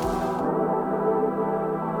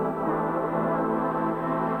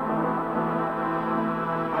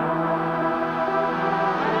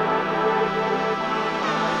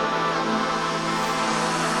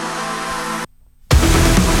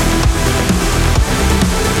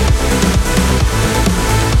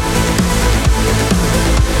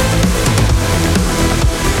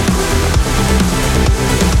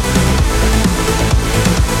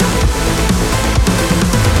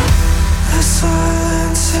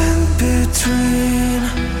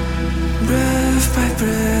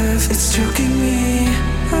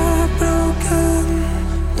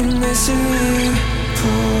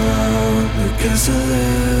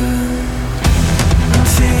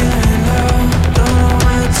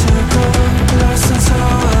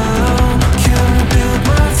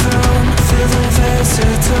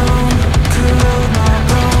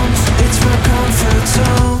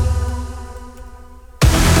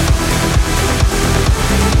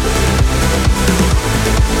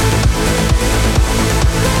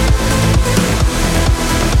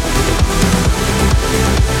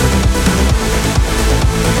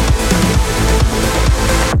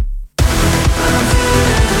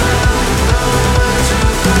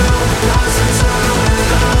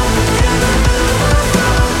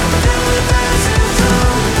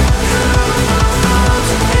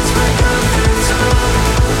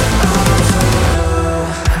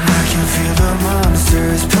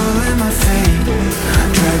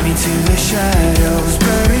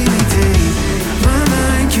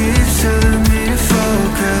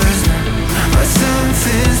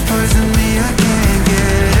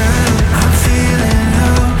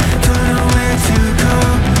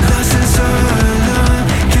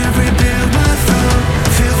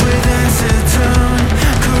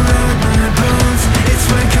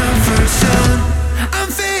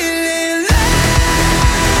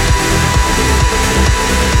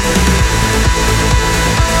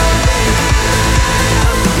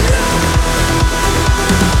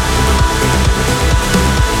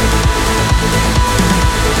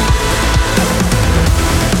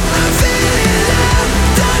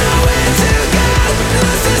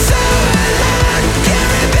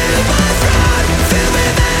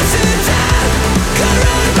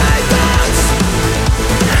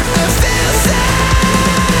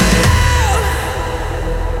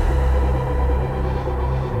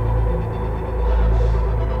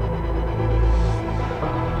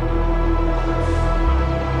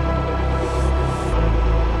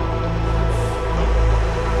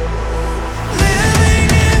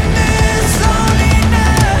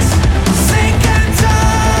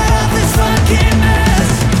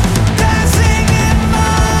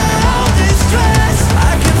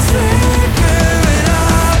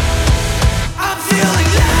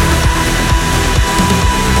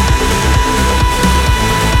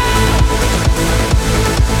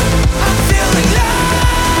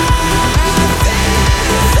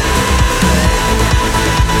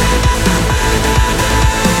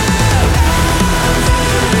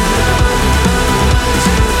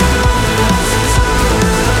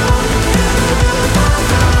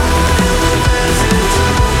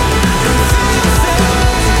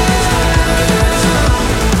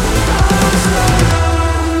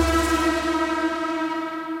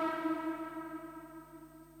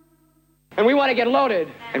 and we want to get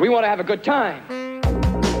loaded, and we want to have a good time.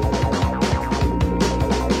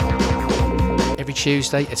 Every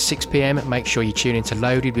Tuesday at 6 p.m, make sure you tune into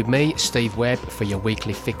Loaded with me, Steve Webb, for your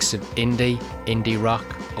weekly fix of indie rock,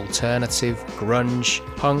 alternative, grunge,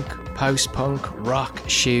 punk, post-punk, rock,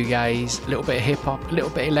 shoegaze, a little bit of hip-hop, a little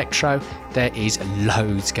bit of electro. There is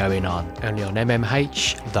loads going on. Only on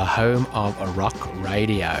MMH, the home of rock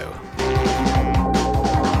radio.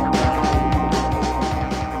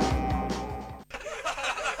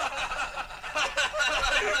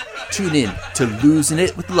 Tune in to Losing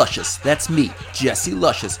It with Luscious. That's me, Jesse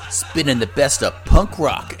Luscious, spinning the best of punk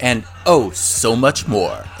rock and oh so much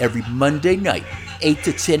more. Every Monday night, 8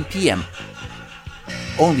 to 10 p.m.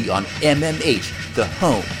 Only on MMH, the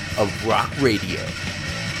home of rock radio.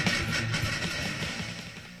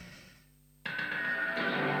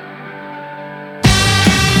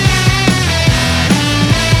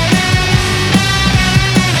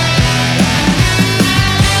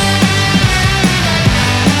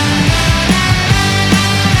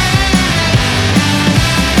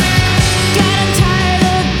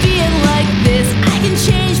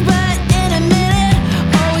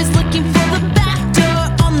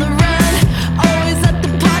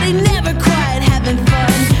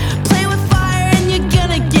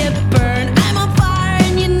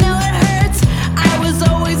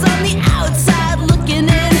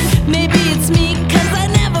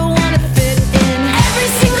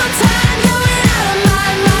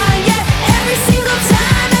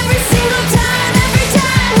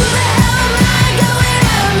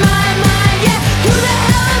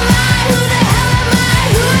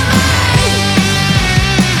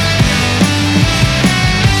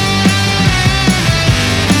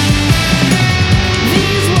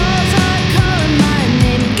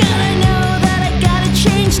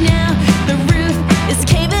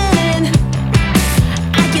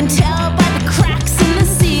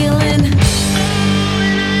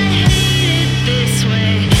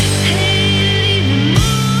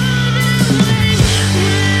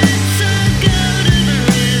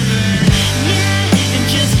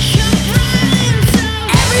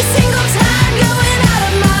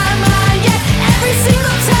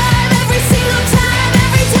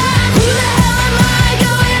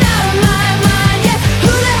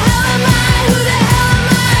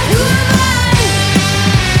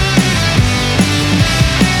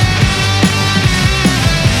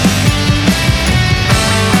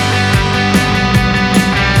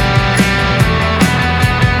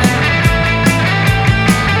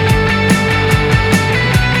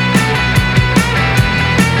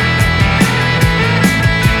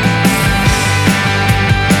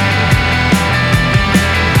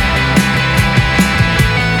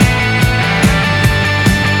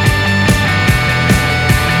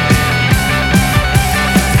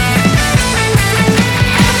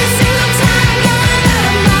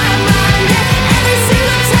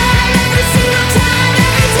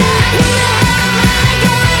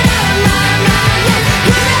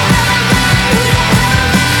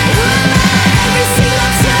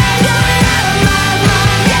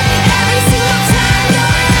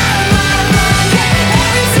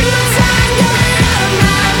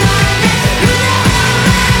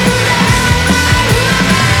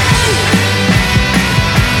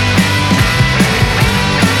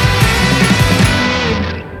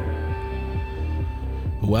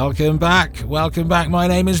 Welcome back. My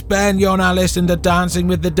name is Ben. You're now listening to Dancing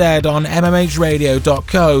with the Dead on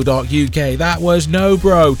mmhradio.co.uk. That was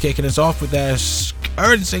Nobro kicking us off with their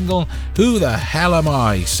current single, Who the Hell Am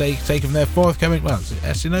I? Taken from their forthcoming, well,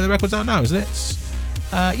 you know the record's out now, isn't it?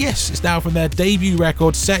 Yes, it's now from their debut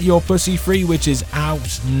record, Set Your Pussy Free, which is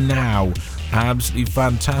out now. Absolutely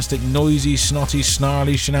fantastic, noisy, snotty,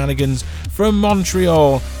 snarly shenanigans from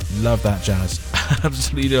Montreal. Love that jazz.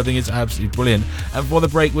 Absolutely, I think it's absolutely brilliant. And before the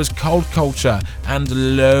break was Cold Culture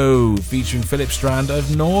and Low, featuring Philip Strand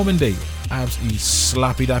of Normandy. Absolutely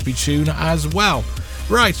slappy dappy tune as well.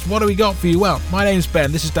 Right, what do we got for you? Well, my name's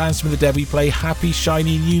Ben. This is Dancing with the Dead. We play happy,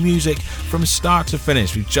 shiny new music from start to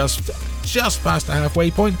finish. We've just past the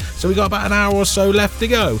halfway point, so we got about an hour or so left to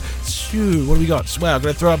go. So, what do we got? Well, I'm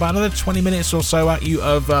going to throw about another 20 minutes or so at you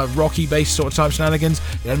of rocky bass sort of type shenanigans,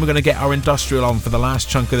 and we're going to get our industrial on for the last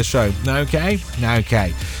chunk of the show. Okay?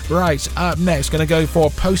 Right, up next, going to go for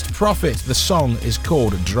Post Profit. The song is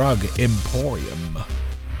called Drug Emporium.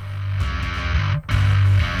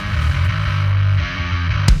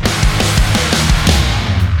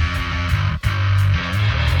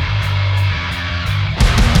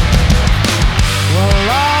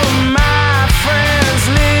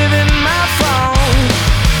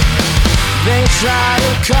 Try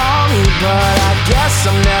to call me, but I guess guess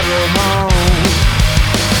I'm never home.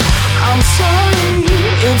 I'm sorry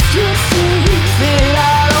if you think that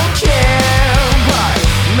I don't care, but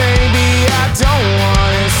maybe I don't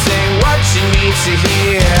wanna say what you need to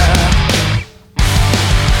hear.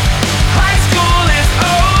 High school is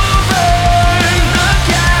over, look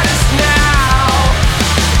at us now.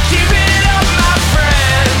 Keep it up, my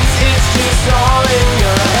friends, it's just all in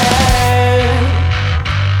your head.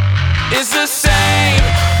 It's the same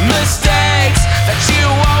mistakes that you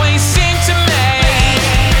always seem to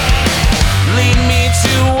make. Lead me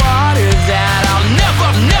to water that I'll never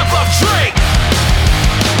drink.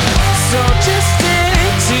 So just stick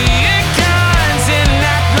to your guns and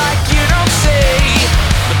act like you don't see.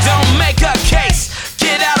 But don't make a case,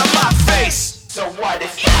 get out of my face. So what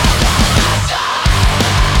if you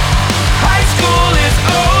high school is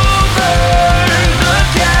over,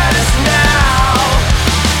 look at us now.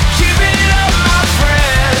 Keep it up, my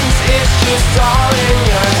friends, it's just all in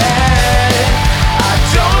your head. I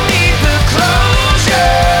don't need the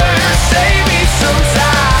closure, save me some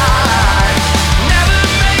time. Never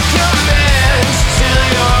make amends till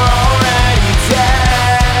you're already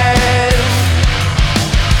dead.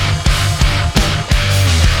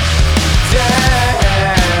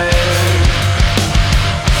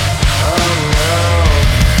 Oh no.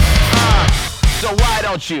 So why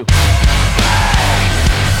don't you?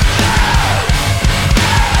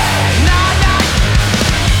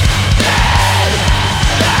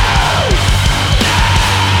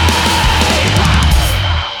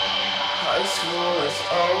 High school is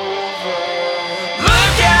over.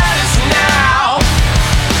 Look at us now.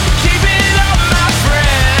 Keep it up, my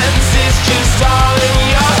friends. It's just all in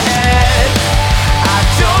your head. I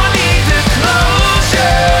don't need the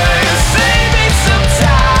closure. Save me some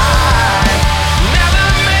time. Never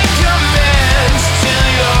make amends till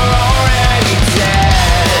you're already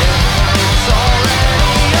dead. It's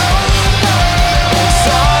already over. It's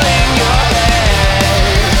all in your head.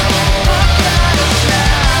 Look at us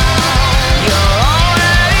now. You're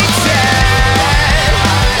already dead.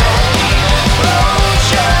 I don't need the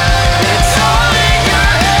closure. It's all in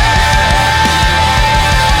your head.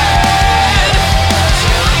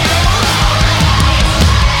 Till you're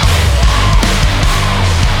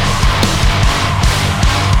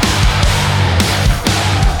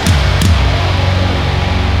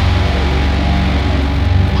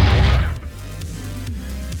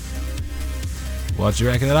What do you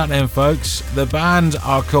reckon of that then, folks? The band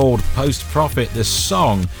are called Post Profit. The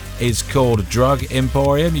song is called Drug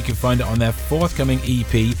Emporium. You can find it on their forthcoming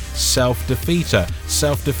EP, Self Defeater.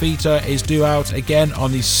 Self Defeater is due out again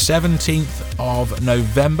on the 17th of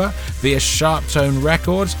November via Sharp Tone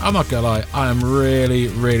Records. I'm not gonna lie, I am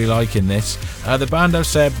really liking this. The band have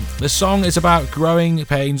said the song is about growing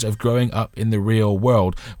pains of growing up in the real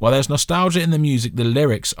world. While there's nostalgia in the music, the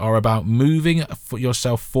lyrics are about moving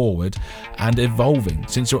yourself forward and evolving.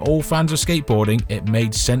 Since we're all fans of skateboarding, it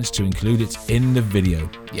made sense to include it in the video.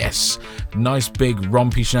 Yes, nice big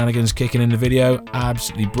rompy shenanigans kicking in the video,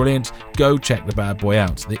 absolutely brilliant. Go check the bad boy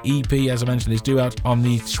out. The EP, as I mentioned, is due out on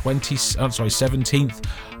the 17th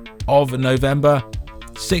of November.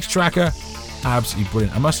 6-tracker, absolutely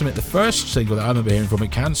brilliant. I must admit, the first single that I remember hearing from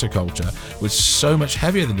it, Cancer Culture, was so much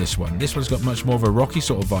heavier than this one. This one's got much more of a rocky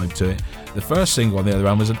sort of vibe to it. The first single on the other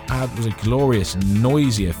one was a glorious,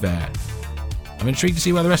 noisy affair. I'm intrigued to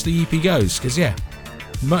see where the rest of the EP goes, because yeah,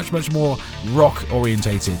 much more rock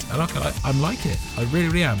orientated. I'm liking it. I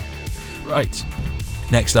really am. Right.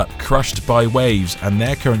 Next up, Crushed by Waves and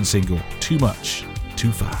their current single, Too Much,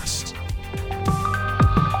 Too Fast.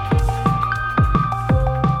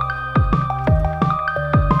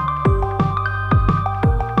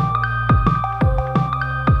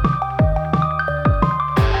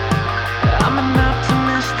 I'm an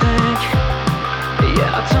optimistic,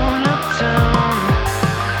 yeah, I don't uptown.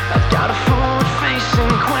 I've got a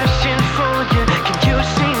forward-facing question for you. Can you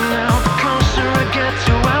see now? The closer I get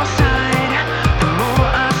to outside, the more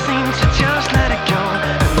I seem to just let it go,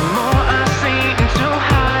 and the more I seem to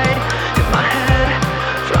hide.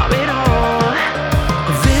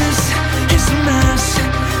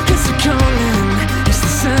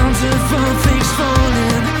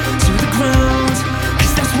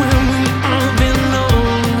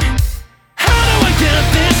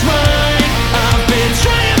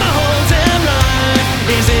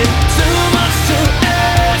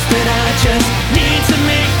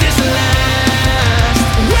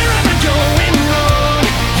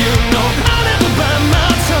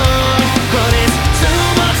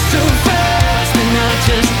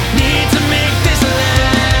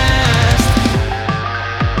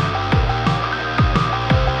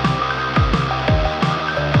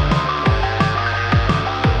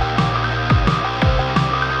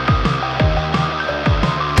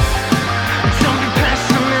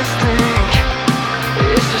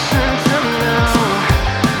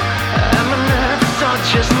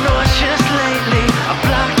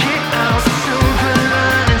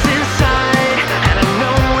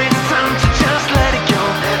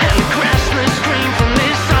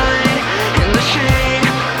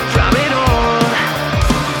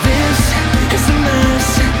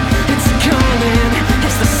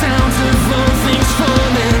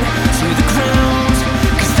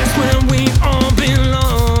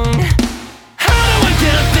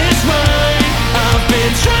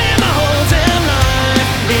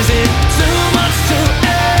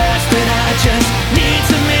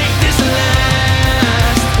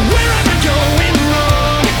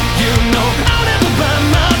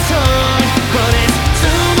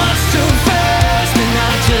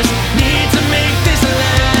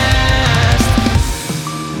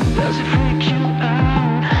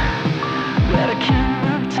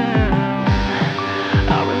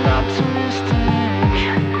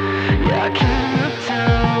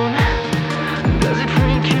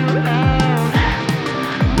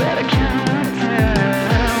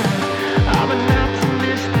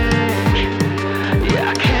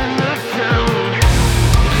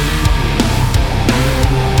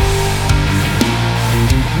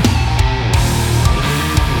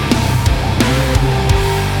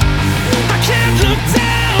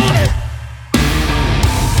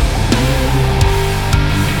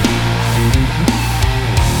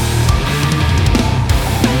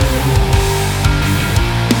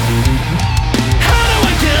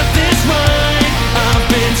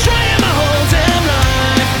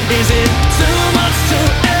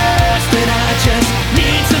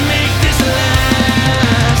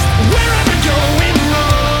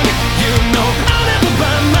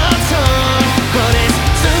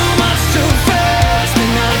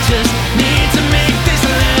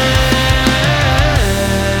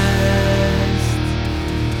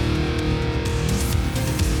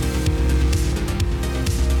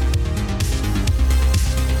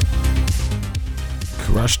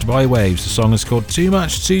 Crushed by Waves. The song is called Too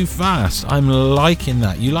Much Too Fast. I'm liking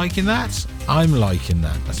that. You liking that? I'm liking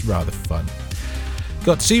that. That's rather fun.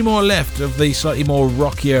 Got two more left of the slightly more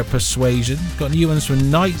rockier Persuasion. Got new ones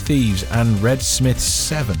from Night Thieves and Red Smith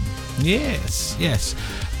 7. Yes.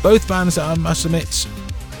 Both bands that I must admit,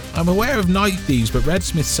 I'm aware of Night Thieves, but Red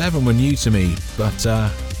Smith 7 were new to me. But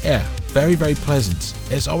yeah, very, very pleasant.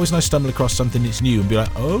 It's always nice to stumble across something that's new and be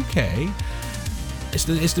like, okay. It's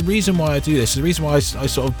the reason why I do this. It's the reason why I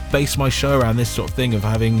sort of base my show around this sort of thing of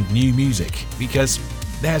having new music, because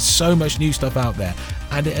there's so much new stuff out there,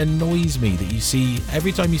 and it annoys me that you see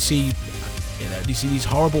every time you see these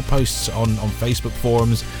horrible posts on Facebook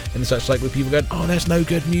forums and such, like, where people going, oh, there's no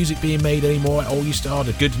good music being made anymore. Oh, you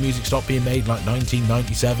started good music stopped being made like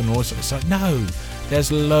 1997 or something. It's like, no,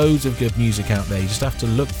 there's loads of good music out there. You just have to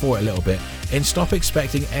look for it a little bit and stop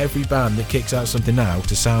expecting every band that kicks out something now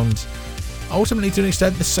to sound ultimately to an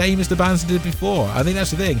extent the same as the bands that did before. I think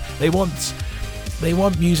that's the thing. They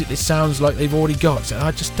want music that sounds like they've already got, and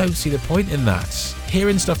I just don't see the point in that.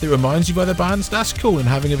 Hearing stuff that reminds you of other bands, that's cool, and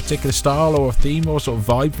having a particular style or a theme or sort of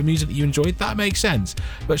vibe for music that you enjoyed, that makes sense.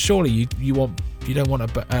 But surely you don't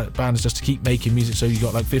want bands just to keep making music so you've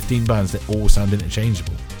got like 15 bands that all sound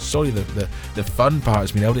interchangeable. Surely the fun part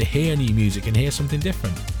is being able to hear new music and hear something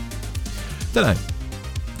different. Don't know.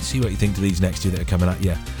 See what you think to these next two that are coming at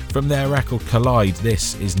you. From their record Collide,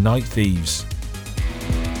 this is Night Thieves.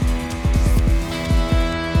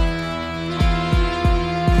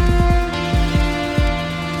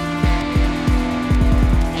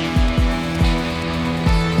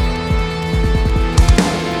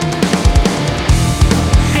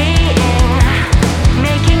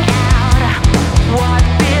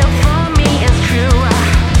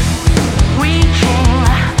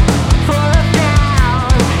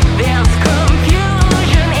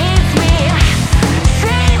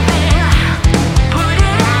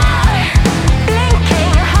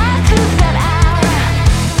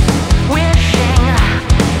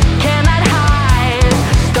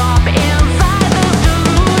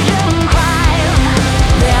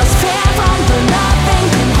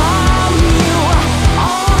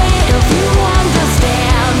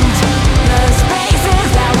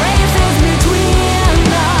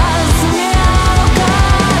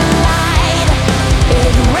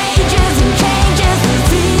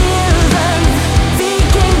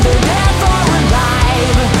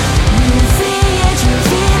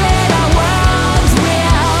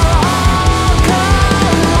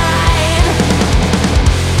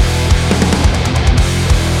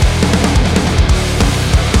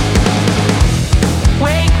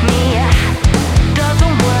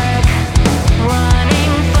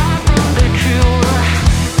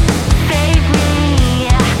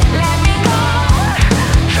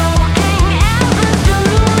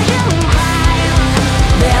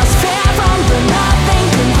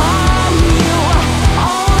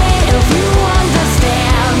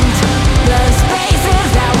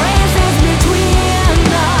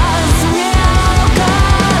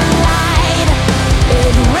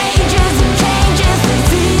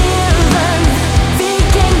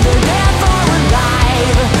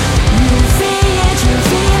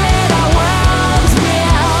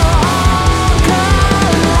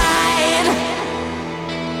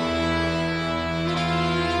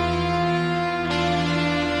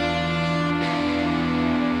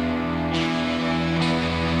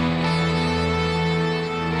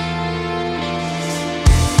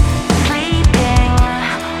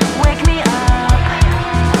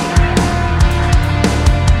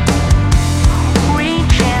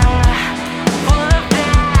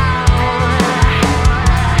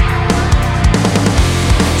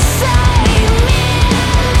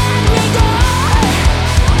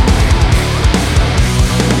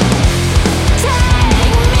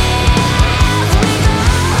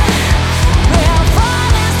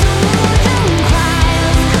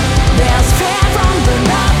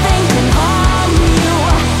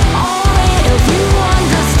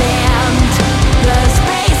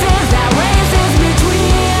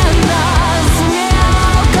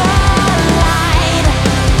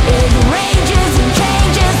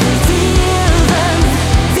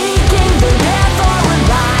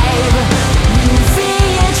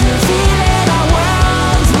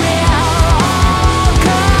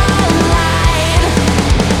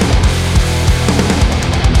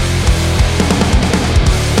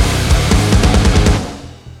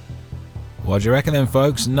 What do you reckon then,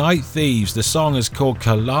 folks? Night Thieves. The song is called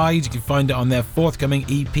Collide. You can find it on their forthcoming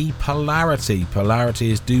EP, Polarity.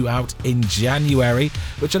 Polarity is due out in January,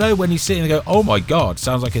 which I know when you sit and go, oh my god,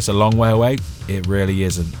 sounds like it's a long way away. It really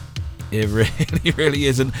isn't. It really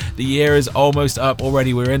is. And the year is almost up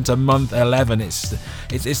already. We're into month 11. It's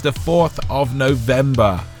the 4th of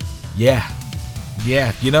November. Yeah,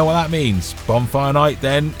 you know what that means. Bonfire night,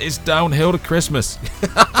 then it's downhill to Christmas.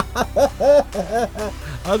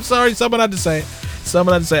 I'm sorry, someone had to say it.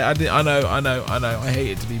 I know. I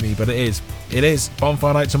hate it to be me, but it is.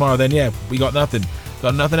 Bonfire night tomorrow. Then yeah, we got nothing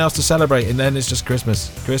else to celebrate, and then it's just Christmas,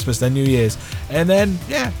 then New Year's, and then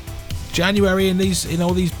yeah, January, and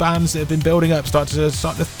all these bands that have been building up start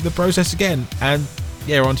the process again, and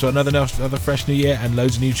yeah, we're on to another fresh new year and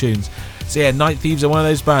loads of new tunes. So yeah, Night Thieves are one of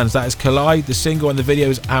those bands. That is Collide. The single and the video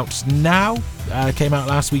is out now. Came out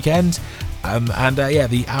last weekend.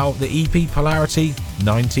 The EP Polarity,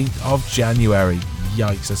 19th of January.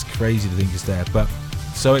 Yikes, that's crazy to think it's there, but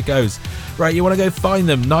so it goes. Right, you want to go find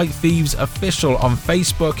them. Night Thieves Official on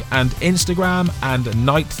Facebook and Instagram, and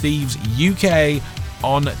Night Thieves UK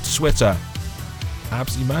on Twitter.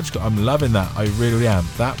 Absolutely magical. I'm loving that. I really am.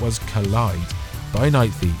 That was Collide by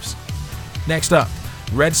Night Thieves. Next up,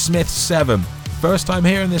 Red Smith 7. First time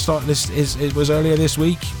hearing this. It was earlier this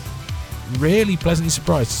week. Really pleasantly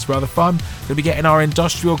surprised. It's rather fun. We'll be getting our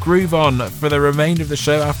industrial groove on for the remainder of the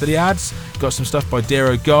show after the ads. Got some stuff by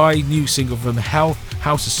Dero Goi, new single from Health.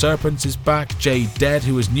 House of Serpents is back. Jay Dead,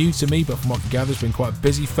 who was new to me, but from what I can gather, has been quite a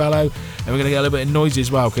busy fellow. And we're going to get a little bit noisy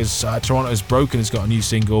as well, because Toronto's Broken has got a new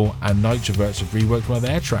single, and Nitroverts have reworked one of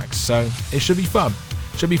their tracks. So it should be fun.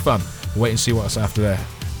 We'll wait and see what's after there.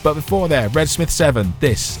 But before there, Red Smith 7.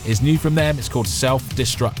 This is new from them. It's called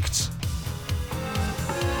Self-Destruct.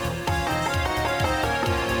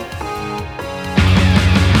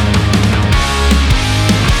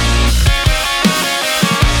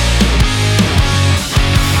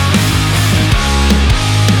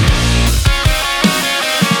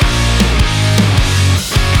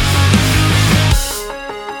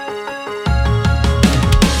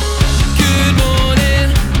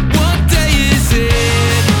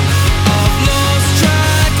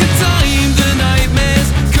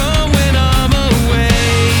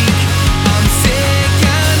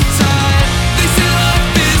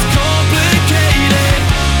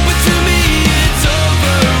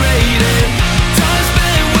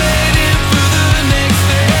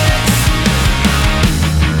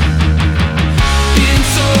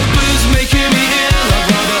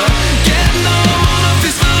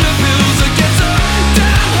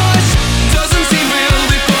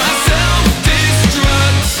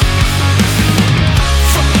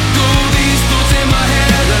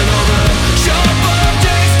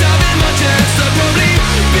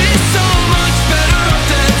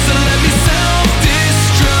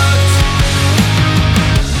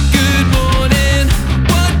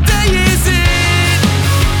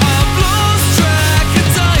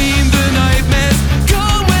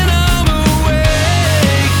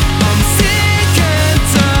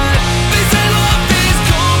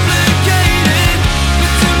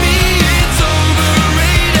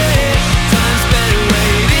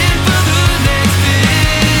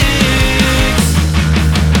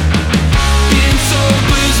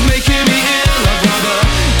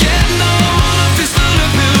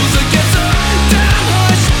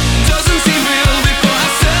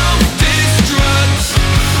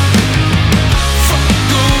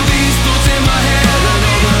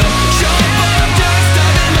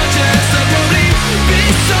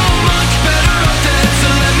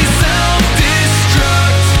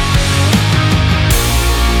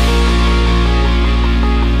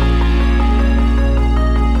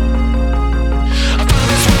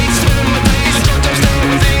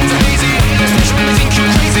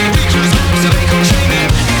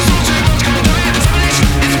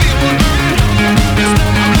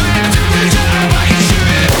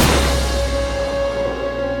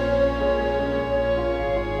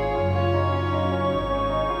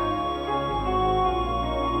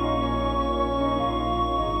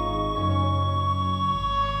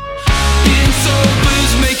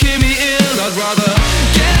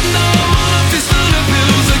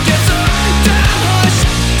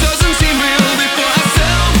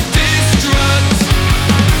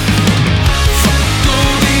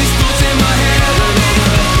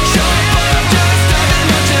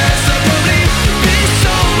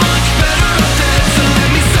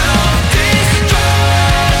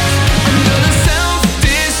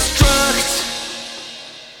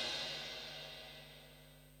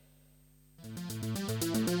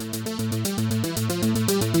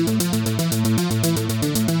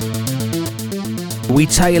 We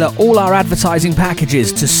tailor all our advertising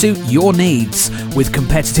packages to suit your needs. With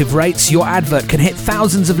competitive rates, your advert can hit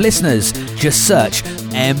thousands of listeners. Just search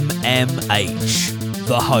MMH,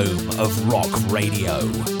 the home of rock radio.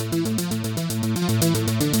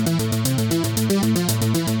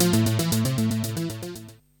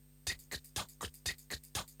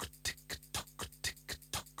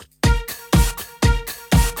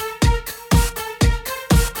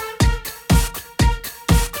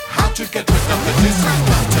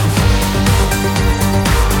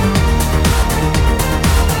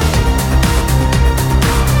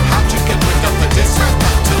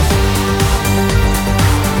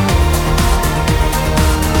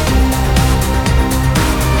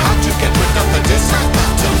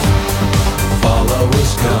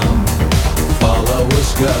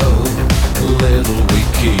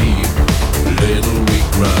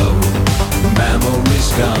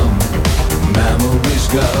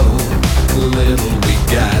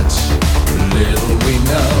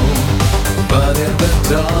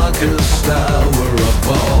 darkest hour of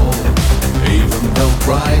all. Even though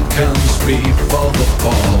pride comes before the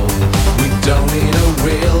fall, we don't need a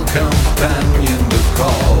real companion to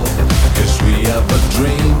call, 'cause we have a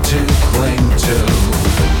dream to cling to.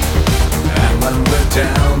 And when we're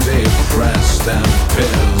down, depressed and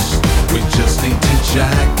pissed, we just need to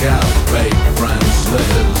jack our fake friends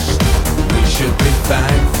list. We should be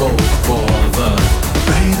thankful for the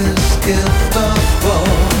greatest gift of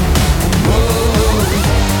all. Whoa,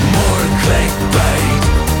 more clickbait,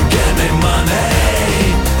 give me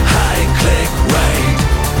money. High click rate,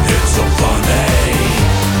 it's so funny.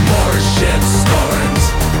 More shit storms,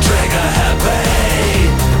 trigger happy.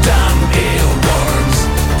 Damn earworms,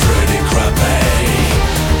 pretty crappy.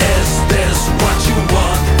 Is this what you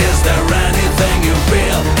want? Is there anything you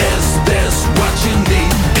feel? Is this what you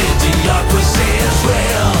need? Idiocracy is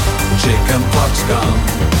real. Chicken pox come,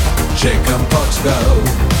 chicken pox go.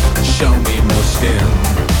 Show me more skin,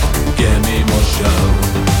 give me more show.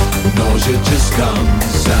 Nausea just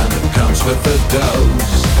comes and it comes with a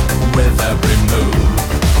dose. With every move,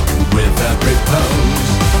 with every pose,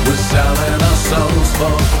 we're selling our souls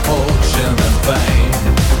for fortune and fame.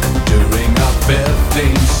 During our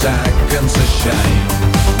 15 seconds of shame,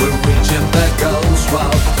 we're reaching their goals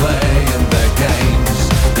while playing their games.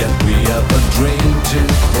 Yet we have a dream to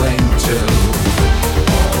cling to.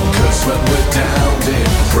 'Cause when we're down,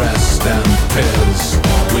 depressed and pissed,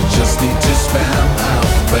 we just need to spam our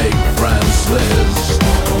fake friends list.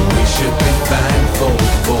 We should be thankful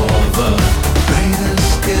for the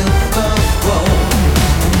greatest gift of all.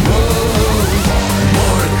 Whoa,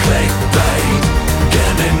 more clickbait,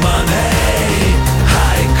 give me money.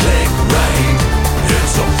 High click rate,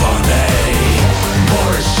 it's so funny.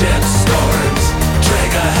 More shit storms,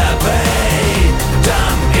 trigger happy.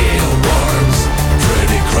 Damn earworms,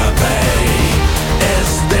 pretty crappy.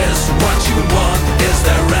 Is this what you want? Is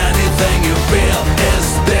there anything you feel? Is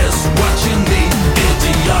this what you need?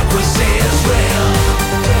 Idiocracy is real.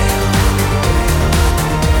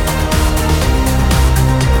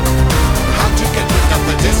 How to get rid of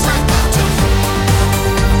the dislike button?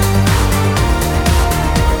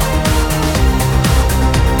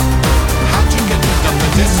 How to get rid of the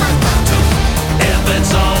dislike button? If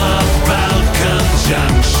it's all about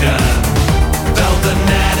conjunction, though the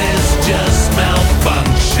net is just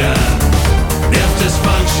malfunction. If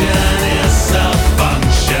dysfunction is a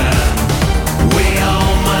function, we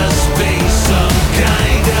all must be some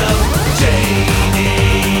kind of genius.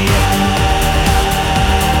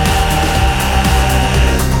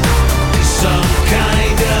 Some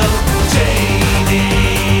kind of genius.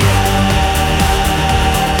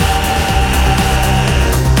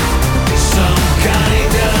 Some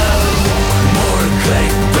kind of more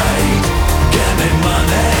clickbait, give me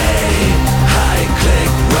money. High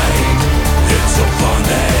click rate, it's so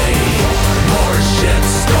funny. More shit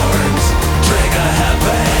storms, trigger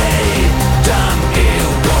happy. Damn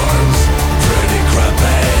earworms, pretty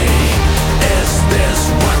crappy. Is this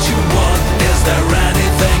what you want? Is there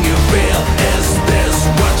anything you feel? Is this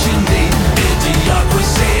what you need?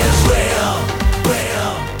 Idiocracy is real,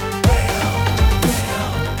 real, real, real,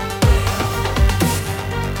 real.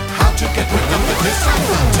 How to get rid of the dislike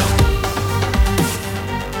button?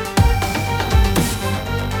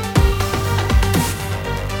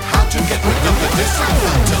 How to get rid of the dislike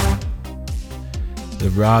button? The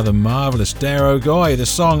rather marvellous Dero Goi. The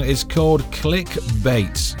song is called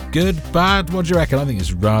Clickbait. Good, bad, what do you reckon? I think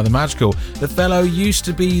it's rather magical. The fellow used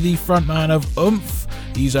to be the frontman of Oomph.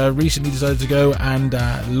 He's recently decided to go and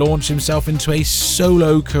launch himself into a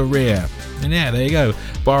solo career. And yeah, there you go.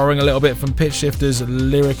 Borrowing a little bit from Pitch Shifter's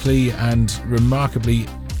lyrically and remarkably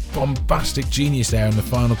bombastic genius there in the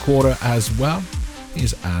final quarter as well. He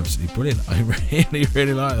is absolutely brilliant. I really,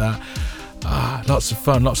 really like that. Lots of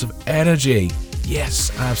fun, lots of energy.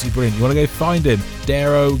 Yes, absolutely brilliant. You want to go find him?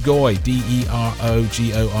 Dero Goi,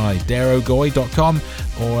 DEROGOI, DeroGoi.com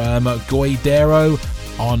or Goi Dero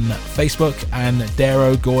on Facebook and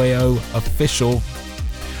Dero Goio Official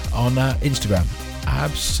on Instagram.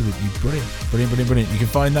 Absolutely brilliant. Brilliant. You can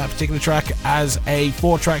find that particular track as a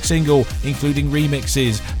 4-track single, including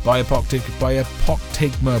remixes by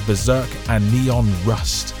Apoctigma, Berserk, and Neon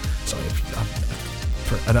Rust. Sorry,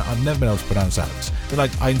 I've never been able to pronounce that. They're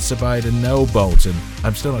like Einstein and Nelbolt, and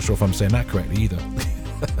I'm still not sure if I'm saying that correctly either.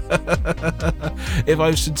 If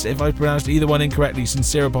I've pronounced either one incorrectly,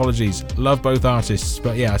 sincere apologies. Love both artists,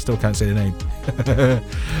 but yeah, I still can't say the name.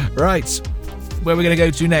 Right, where we're going to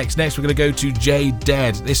go to next? Next, we're going to go to J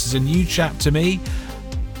Dead. This is a new chap to me.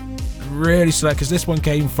 really select, because this one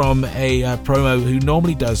came from a promo who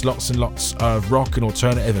normally does lots and lots of rock and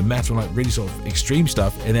alternative and metal, like really sort of extreme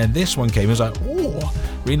stuff, and then this one came, it was like, oh,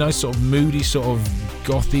 really nice sort of moody, sort of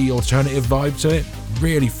gothy alternative vibe to it,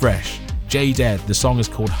 really fresh. J Dead, the song is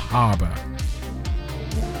called Harbour.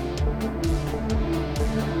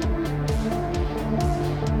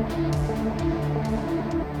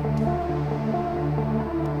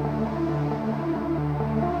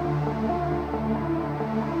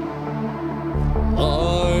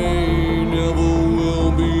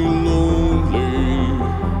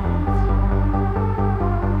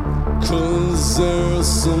 There's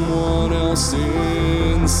someone else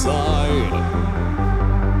inside.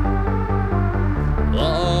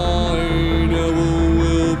 I never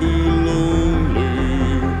will be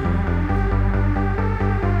lonely,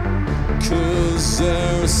 'cause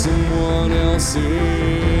there's someone else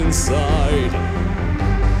inside.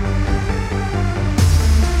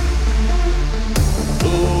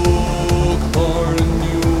 Look hard and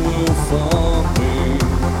you will find me.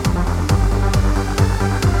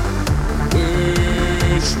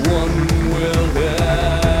 Which one will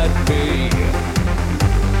that be?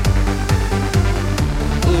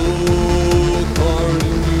 Look hard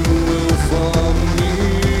and you will find me.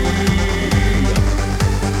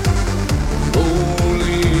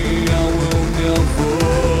 Only I will never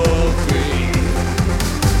be.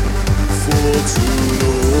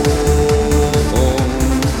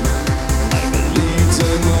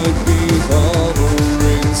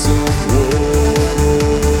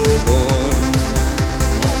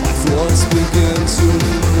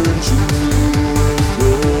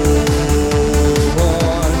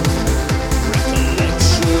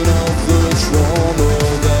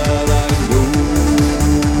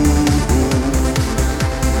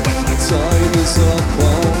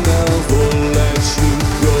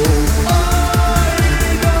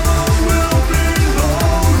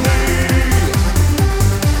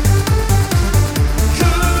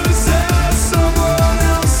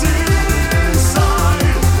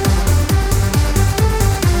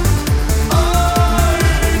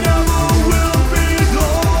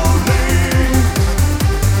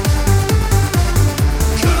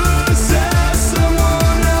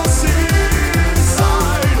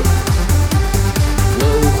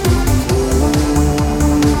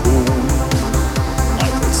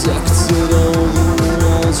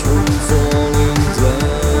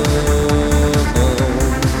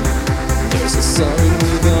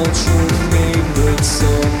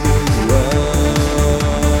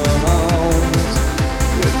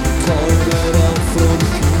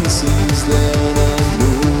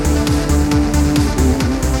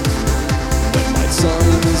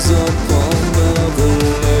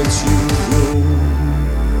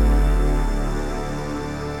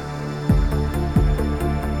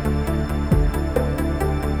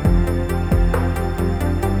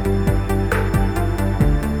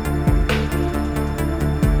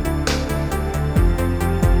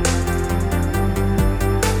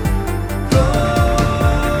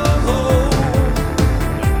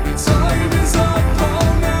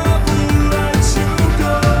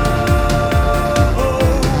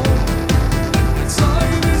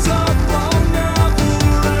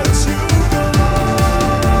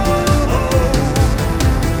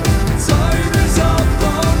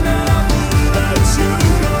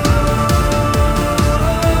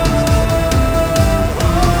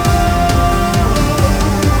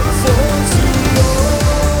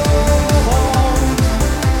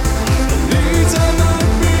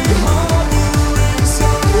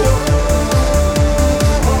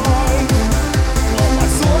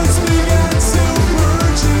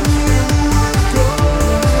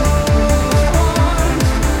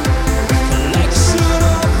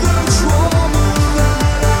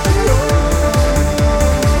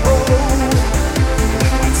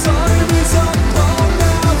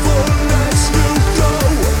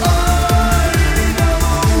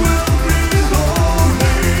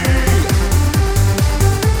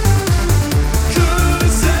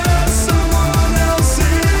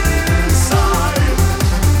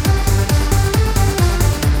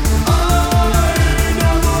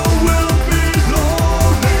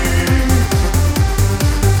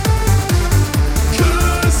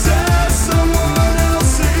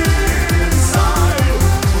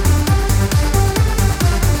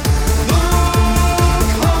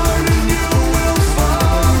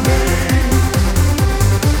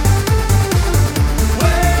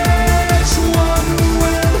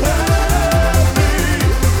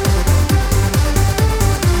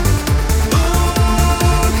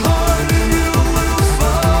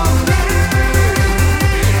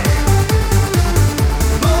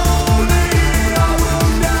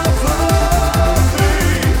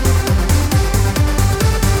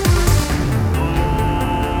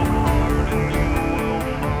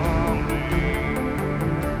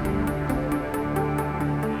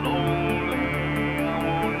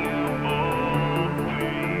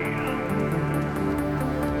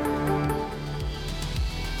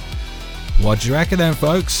 What do you reckon then,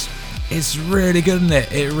 folks? It's really good, isn't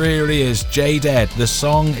it? It really is. J-Dead. The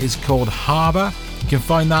song is called Harbour. You can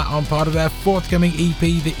find that on part of their forthcoming EP.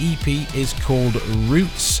 The EP is called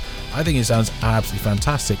Roots. I think it sounds absolutely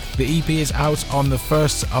fantastic. The EP is out on the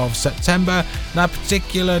 1st of September. That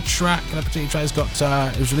particular track has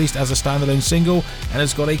got, it was released as a standalone single and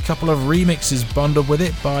has got a couple of remixes bundled with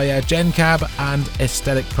it by Gen Cab and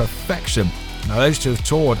Aesthetic Perfection. Now, those two have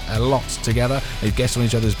toured a lot together. They've guessed on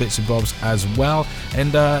each other's bits and bobs as well.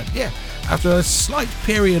 And after a slight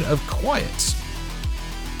period of quiet,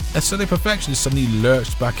 Aesthetic Perfection suddenly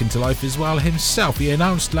lurched back into life as well himself. He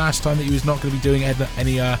announced last time that he was not going to be doing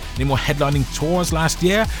any more headlining tours last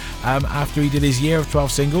year. After he did his year of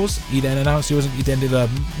 12 singles, he then announced he then did a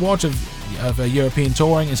watch of European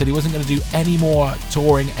touring and said he wasn't going to do any more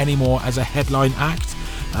touring anymore as a headline act,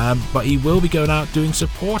 but he will be going out doing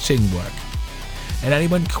supporting work. And then he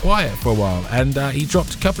went quiet for a while, and he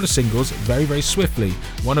dropped a couple of singles very, very swiftly,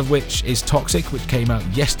 one of which is Toxic, which came out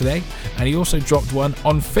yesterday, and he also dropped one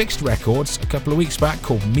on Fixed Records a couple of weeks back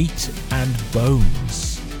called Meat and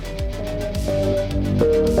Bones.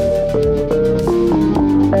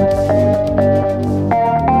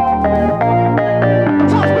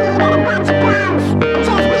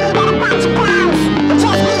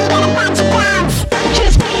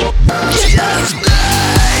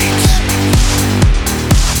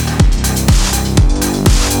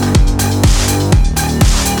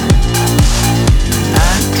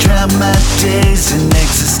 My days in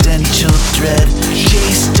existential dread,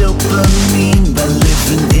 chase dopamine by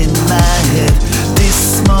living in my head.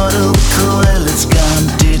 This mortal coil has gone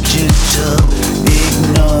digital.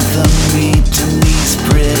 Ignore the meat and these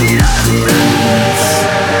brittle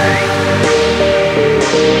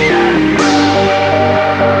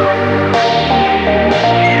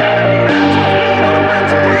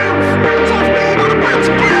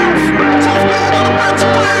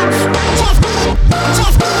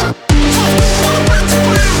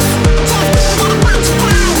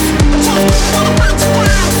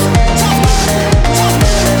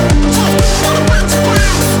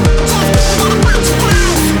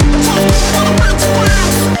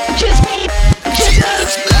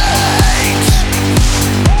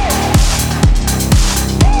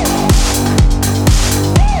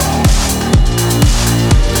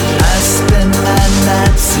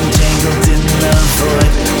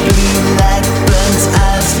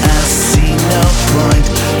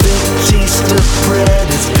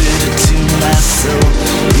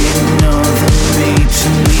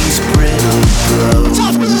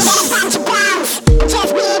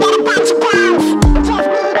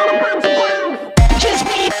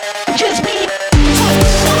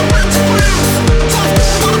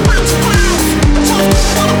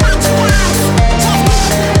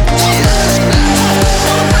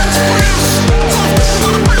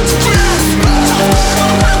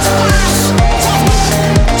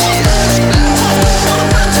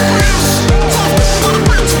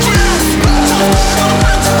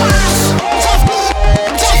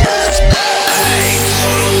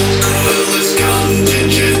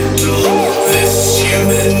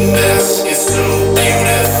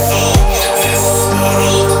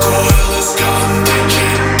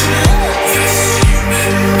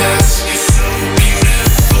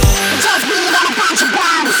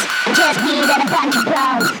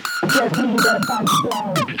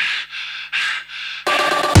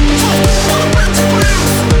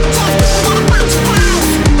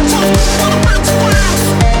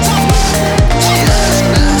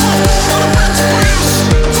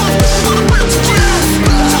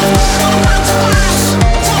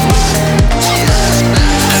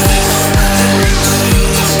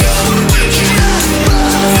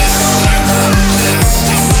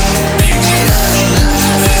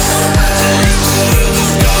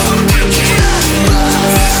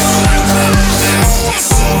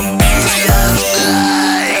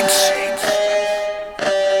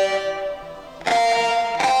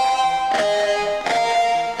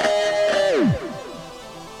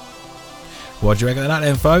What do you reckon of that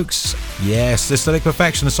then, folks? Yes, Aesthetic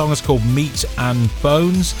Perfection. The song is called Meat and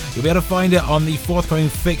Bones. You'll be able to find it on the forthcoming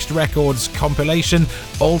Fixed Records compilation,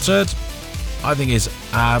 Altered. I think it's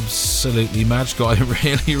absolutely magical. I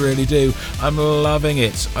really, really do. I'm loving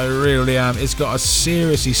it. I really am. It's got a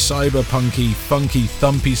seriously cyberpunky, funky,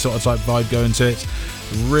 thumpy sort of type vibe going to it.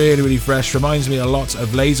 Really, really fresh. Reminds me a lot of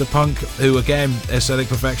Laserpunk, who again Aesthetic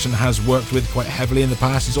Perfection has worked with quite heavily in the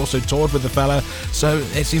past. He's also toured with the fella, so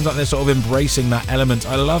it seems like they're sort of embracing that element.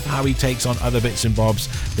 I love how he takes on other bits and bobs,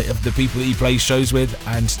 the people that he plays shows with,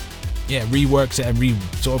 and reworks it and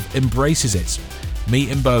sort of embraces it. Meat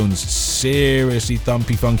and bones. Seriously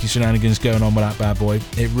thumpy, funky shenanigans going on with that bad boy.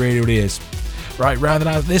 It really, really is. Right, rounding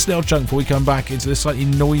out this little chunk before we come back into the slightly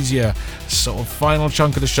noisier sort of final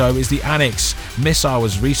chunk of the show is the Anix. Missile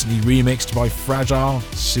was recently remixed by Fragile.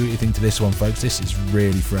 See what you think to this one, folks. This is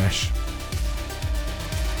really fresh.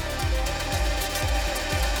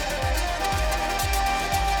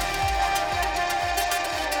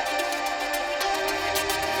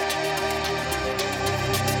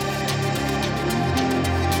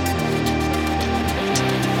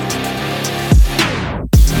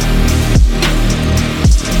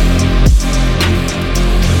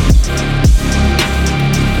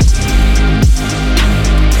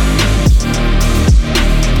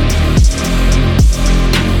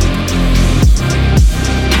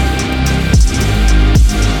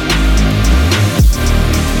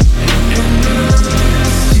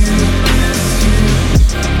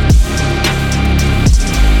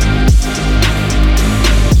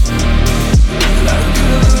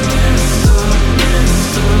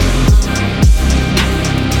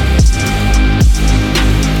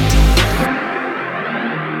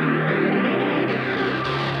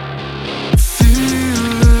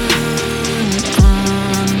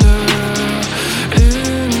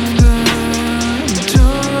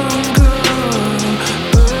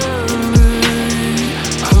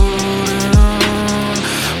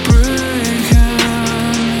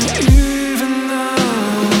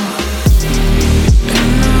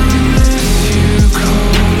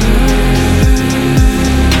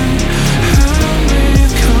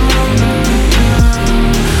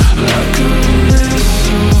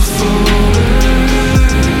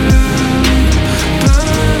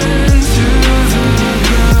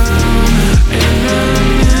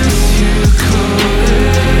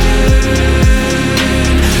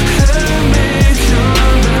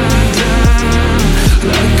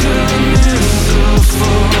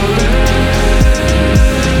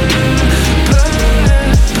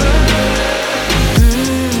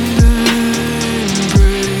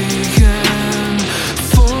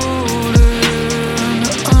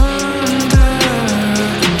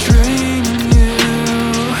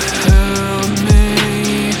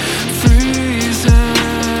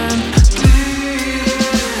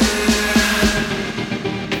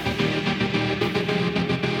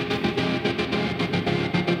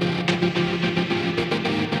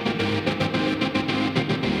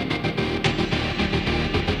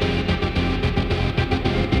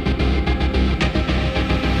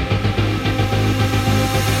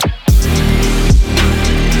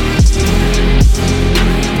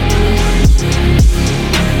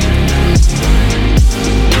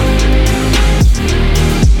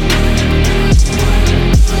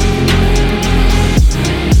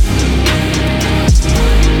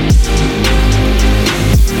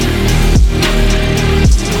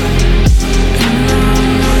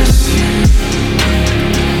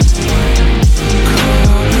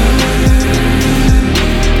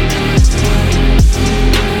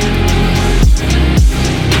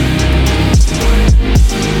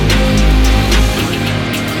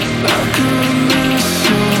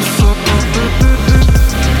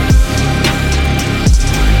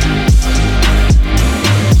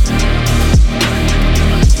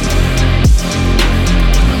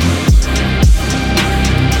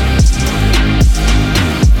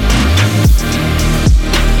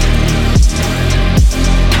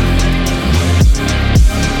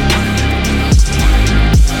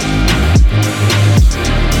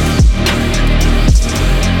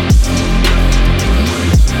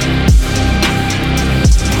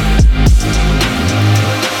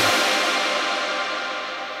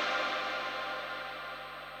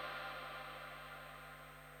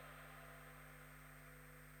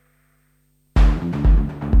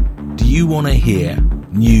 you want to hear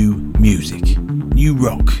new music, new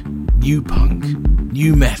rock, new punk,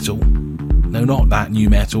 new metal, no, not that new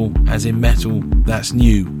metal, as in metal that's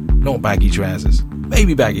new, not baggy trousers,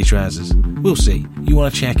 maybe baggy trousers, we'll see. You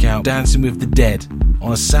want to check out Dancing with the Dead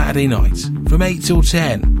on a Saturday night from 8 till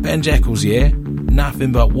 10. Benjekyll's here,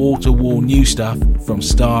 nothing but wall-to-wall new stuff from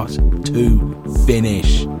start to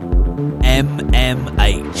finish.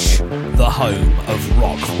 MMH, the home of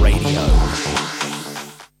rock radio.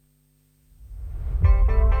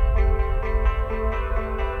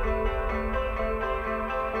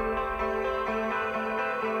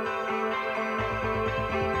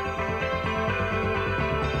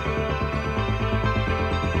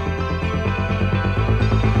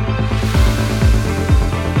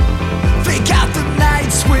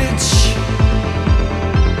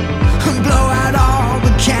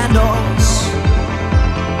 Candles,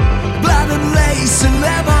 blood and lace and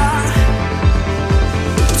leather,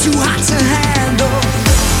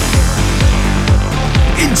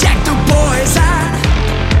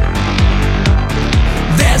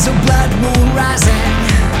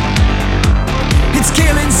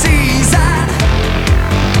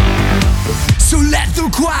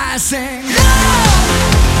 I sing love,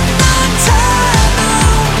 nocturnal,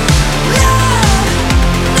 love,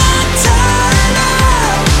 nocturnal,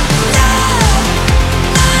 love,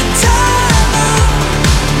 nocturnal,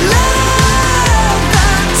 love,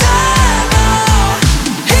 nocturnal.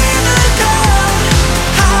 Hear the cold,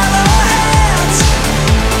 hollow hands.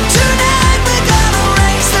 Tonight we're gonna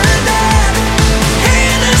raise the dead.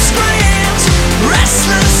 Hear the screams,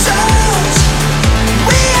 restless souls.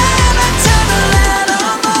 We are nocturnal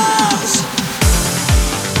animals.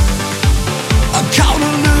 Occult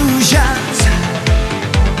illusions,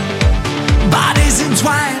 bodies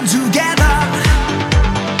entwined together.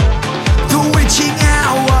 The witching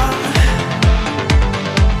hour,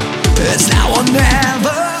 it's now or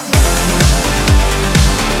never.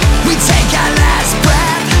 We take our last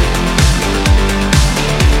breath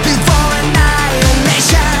before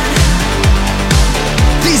annihilation.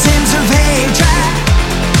 These hymns of hatred,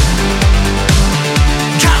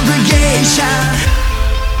 congregation.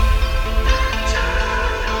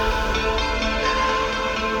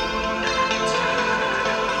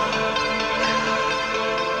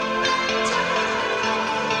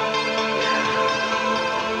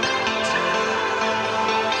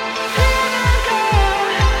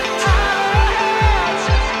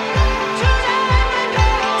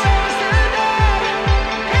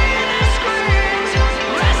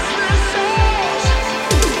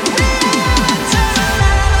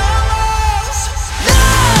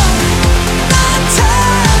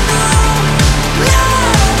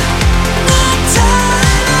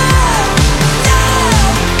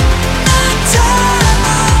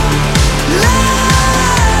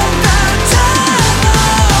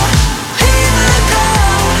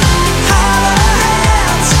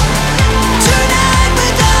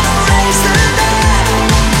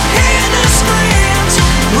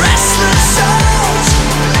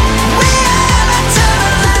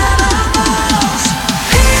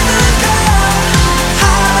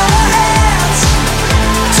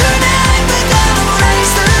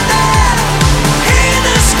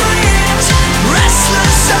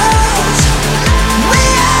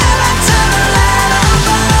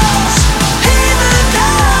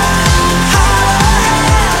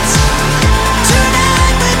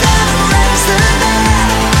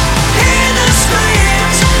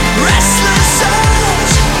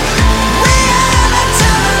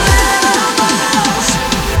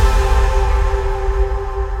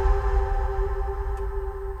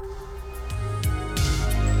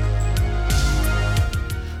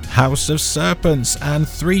 House of Serpents and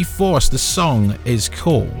 3/4. The song is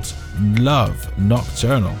called Love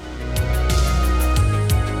Nocturnal.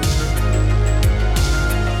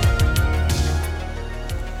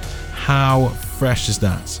 How fresh is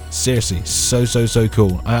that? Seriously, so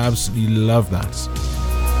cool. I absolutely love that.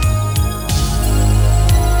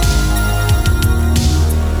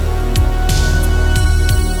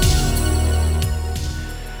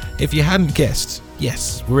 If you hadn't guessed,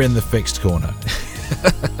 yes, we're in the fixed corner.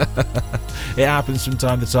 It happens from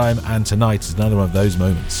time to time, and tonight is another one of those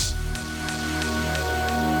moments.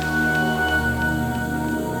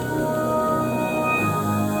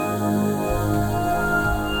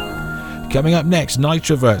 Coming up next,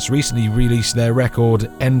 Nitroverts recently released their record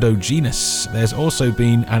Endogenous. There's also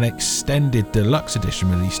been an extended deluxe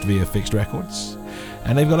edition released via Fixed Records,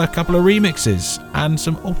 and they've got a couple of remixes and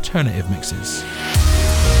some alternative mixes.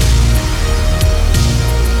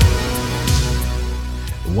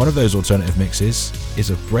 One of those alternative mixes is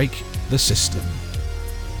of Break the System.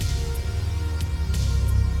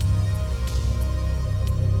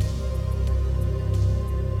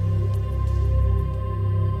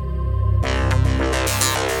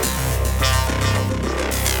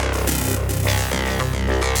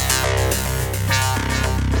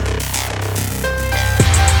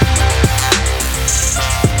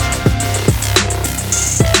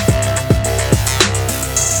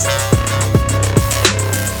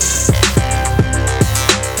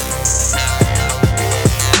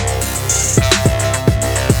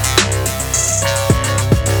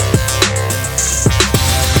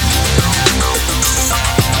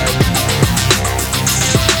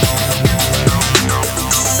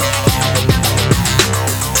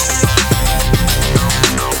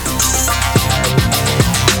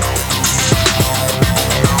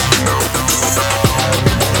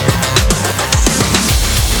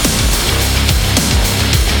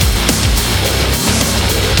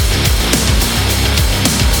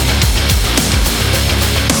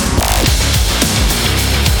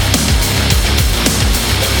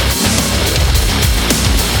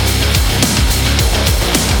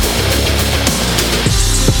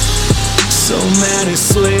 Many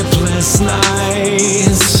sleepless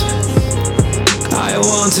nights,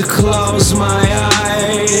 want to close my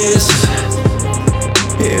eyes.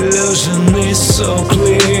 Illusion is so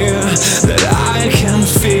clear that I can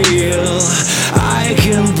feel, I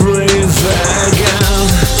can breathe again.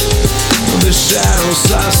 The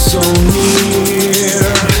shadows are so near,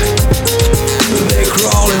 they're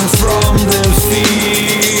crawling from the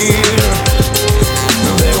fear.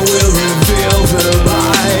 They will reveal the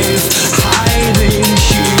life hiding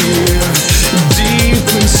here, deep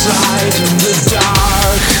inside in the dark.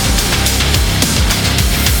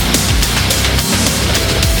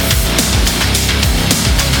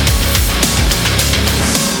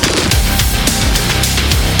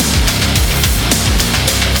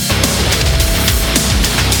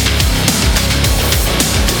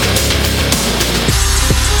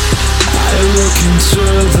 Into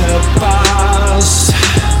the past,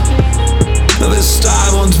 this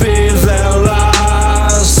time won't be the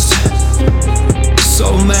last.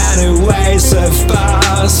 So many ways have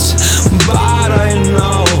passed, but I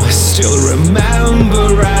know I still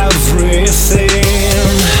remember everything.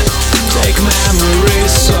 Take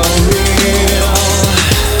memories so real,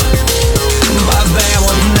 but they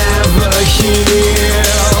will never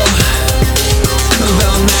heal.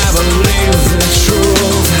 They'll never leave the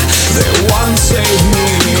truth. They won't save me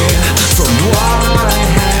from what I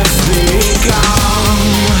have become.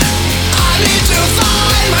 I need to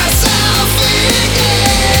find myself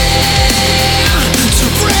again, to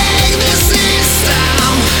break the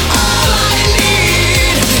system. All I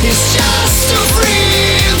need is just to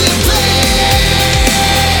free the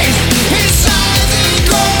pain inside the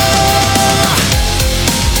core.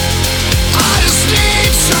 I just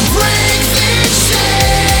need to break the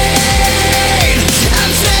chain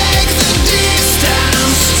and take the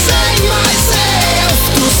distance, save myself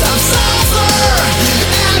to stop suffer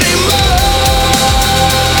anymore.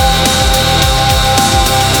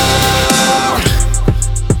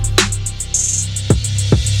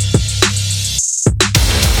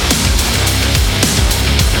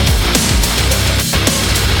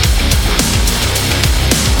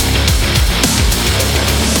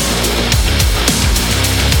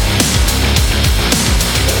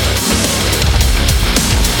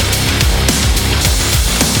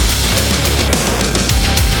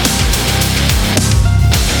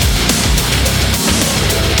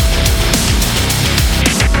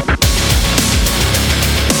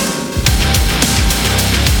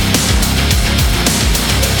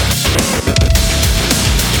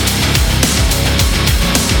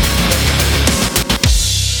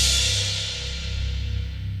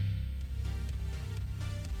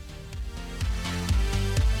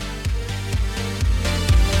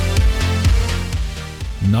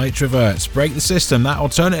 Nitroverts, Break the System. That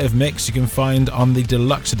alternative mix you can find on the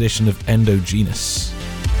deluxe edition of Endogenous.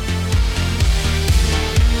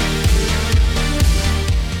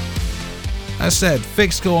 As said,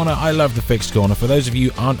 Fixed Corner, I love the Fixed Corner. For those of you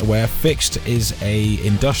who aren't aware, Fixed is a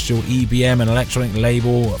industrial EBM and electronic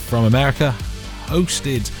label from America,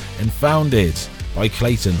 hosted and founded by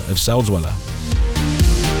Clayton of Celldweller.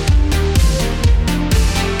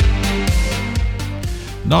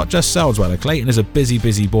 Not just Celldweller, Clayton is a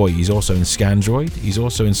busy boy. He's also in Scandroid, he's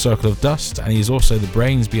also in Circle of Dust, and he's also the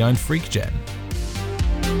brains behind FreakGen.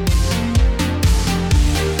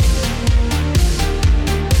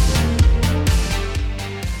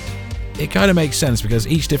 It kind of makes sense because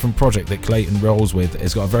each different project that Clayton rolls with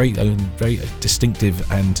has got a very distinctive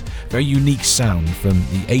and very unique sound, from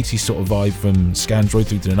the 80s sort of vibe from Scandroid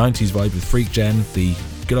through to the 90s vibe with FreakGen, the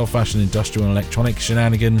good old-fashioned industrial and electronic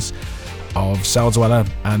shenanigans of Celldweller,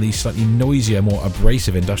 and the slightly noisier, more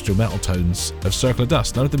abrasive industrial metal tones of Circle of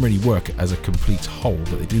Dust. None of them really work as a complete whole,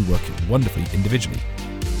 but they do work wonderfully individually.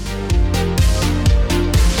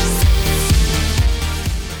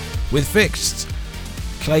 With Fixed,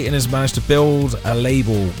 Clayton has managed to build a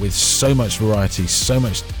label with so much variety, so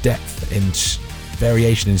much depth and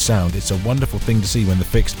variation in sound. It's a wonderful thing to see when the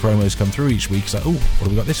Fixed promos come through each week. It's like, oh, what have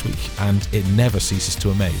we got this week? And it never ceases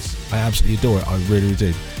to amaze. I absolutely adore it, I really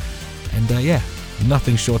do. And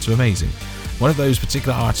nothing short of amazing. One of those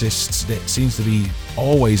particular artists that seems to be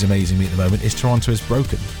always amazing me at the moment is Toronto Is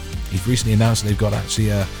Broken. He's recently announced that they've got actually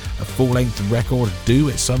a full-length record due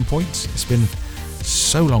at some point. It's been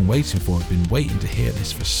so long waiting for it. I've been waiting to hear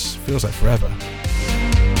this for feels like forever.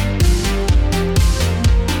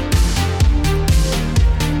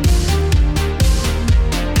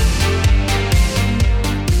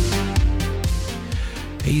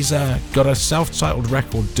 He's got a self-titled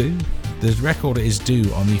record due. The record is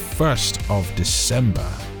due on the 1st of December.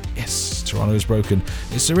 Yes, Toronto Is Broken.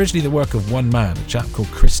 It's originally the work of one man, a chap called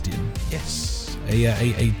Christian. Yes,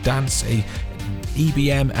 a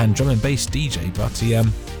EBM and drum and bass DJ, but he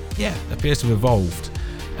appears to have evolved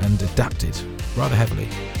and adapted rather heavily.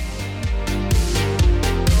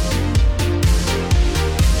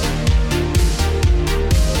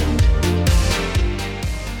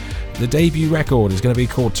 The debut record is going to be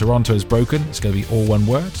called Toronto Is Broken. It's going to be all one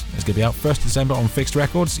word. It's going to be out 1st December on Fixed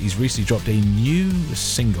Records. He's recently dropped a new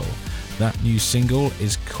single. That new single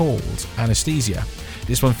is called Anaesthesia.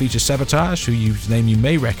 This one features Sebotage, whose name you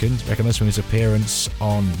may recognise from his appearance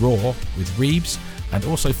on Raw with Reeves, and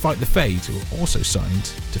also Fight The Fade, who are also signed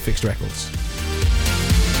to Fixed Records.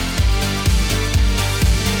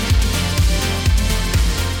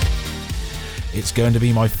 It's going to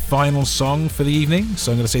be my final song for the evening,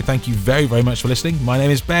 so I'm going to say thank you very, very much for listening. My name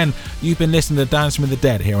is Ben. You've been listening to Dancing with the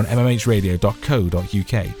Dead here on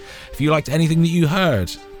mmhradio.co.uk. If you liked anything that you heard,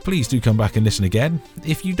 please do come back and listen again.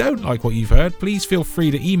 If you don't like what you've heard, please feel free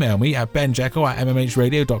to email me at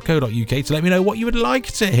benjekyll@mmhradio.co.uk to let me know what you would like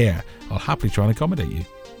to hear. I'll happily try and accommodate you.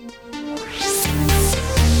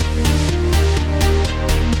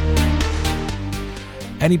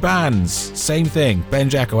 Any bands, same thing,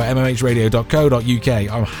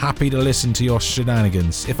 benjekyll@mmhradio.co.uk. I'm happy to listen to your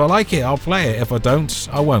shenanigans. If I like it, I'll play it. If I don't,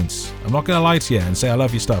 I won't. I'm not going to lie to you and say I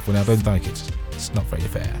love your stuff when I don't like it. It's not very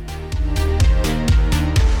fair.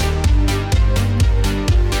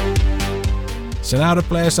 So now to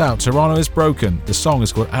play us out, Toronto Is Broken. The song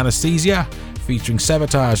is called Anaesthesia, featuring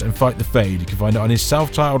Sebotage and Fight The Fade. You can find it on his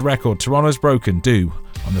self-titled record, Toronto Is Broken, due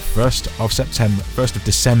on the 1st of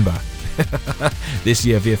December. This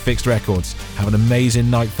year via Fixed Records. Have an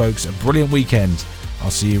amazing night, folks. A brilliant weekend.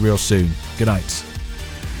 I'll see you real soon. Good night.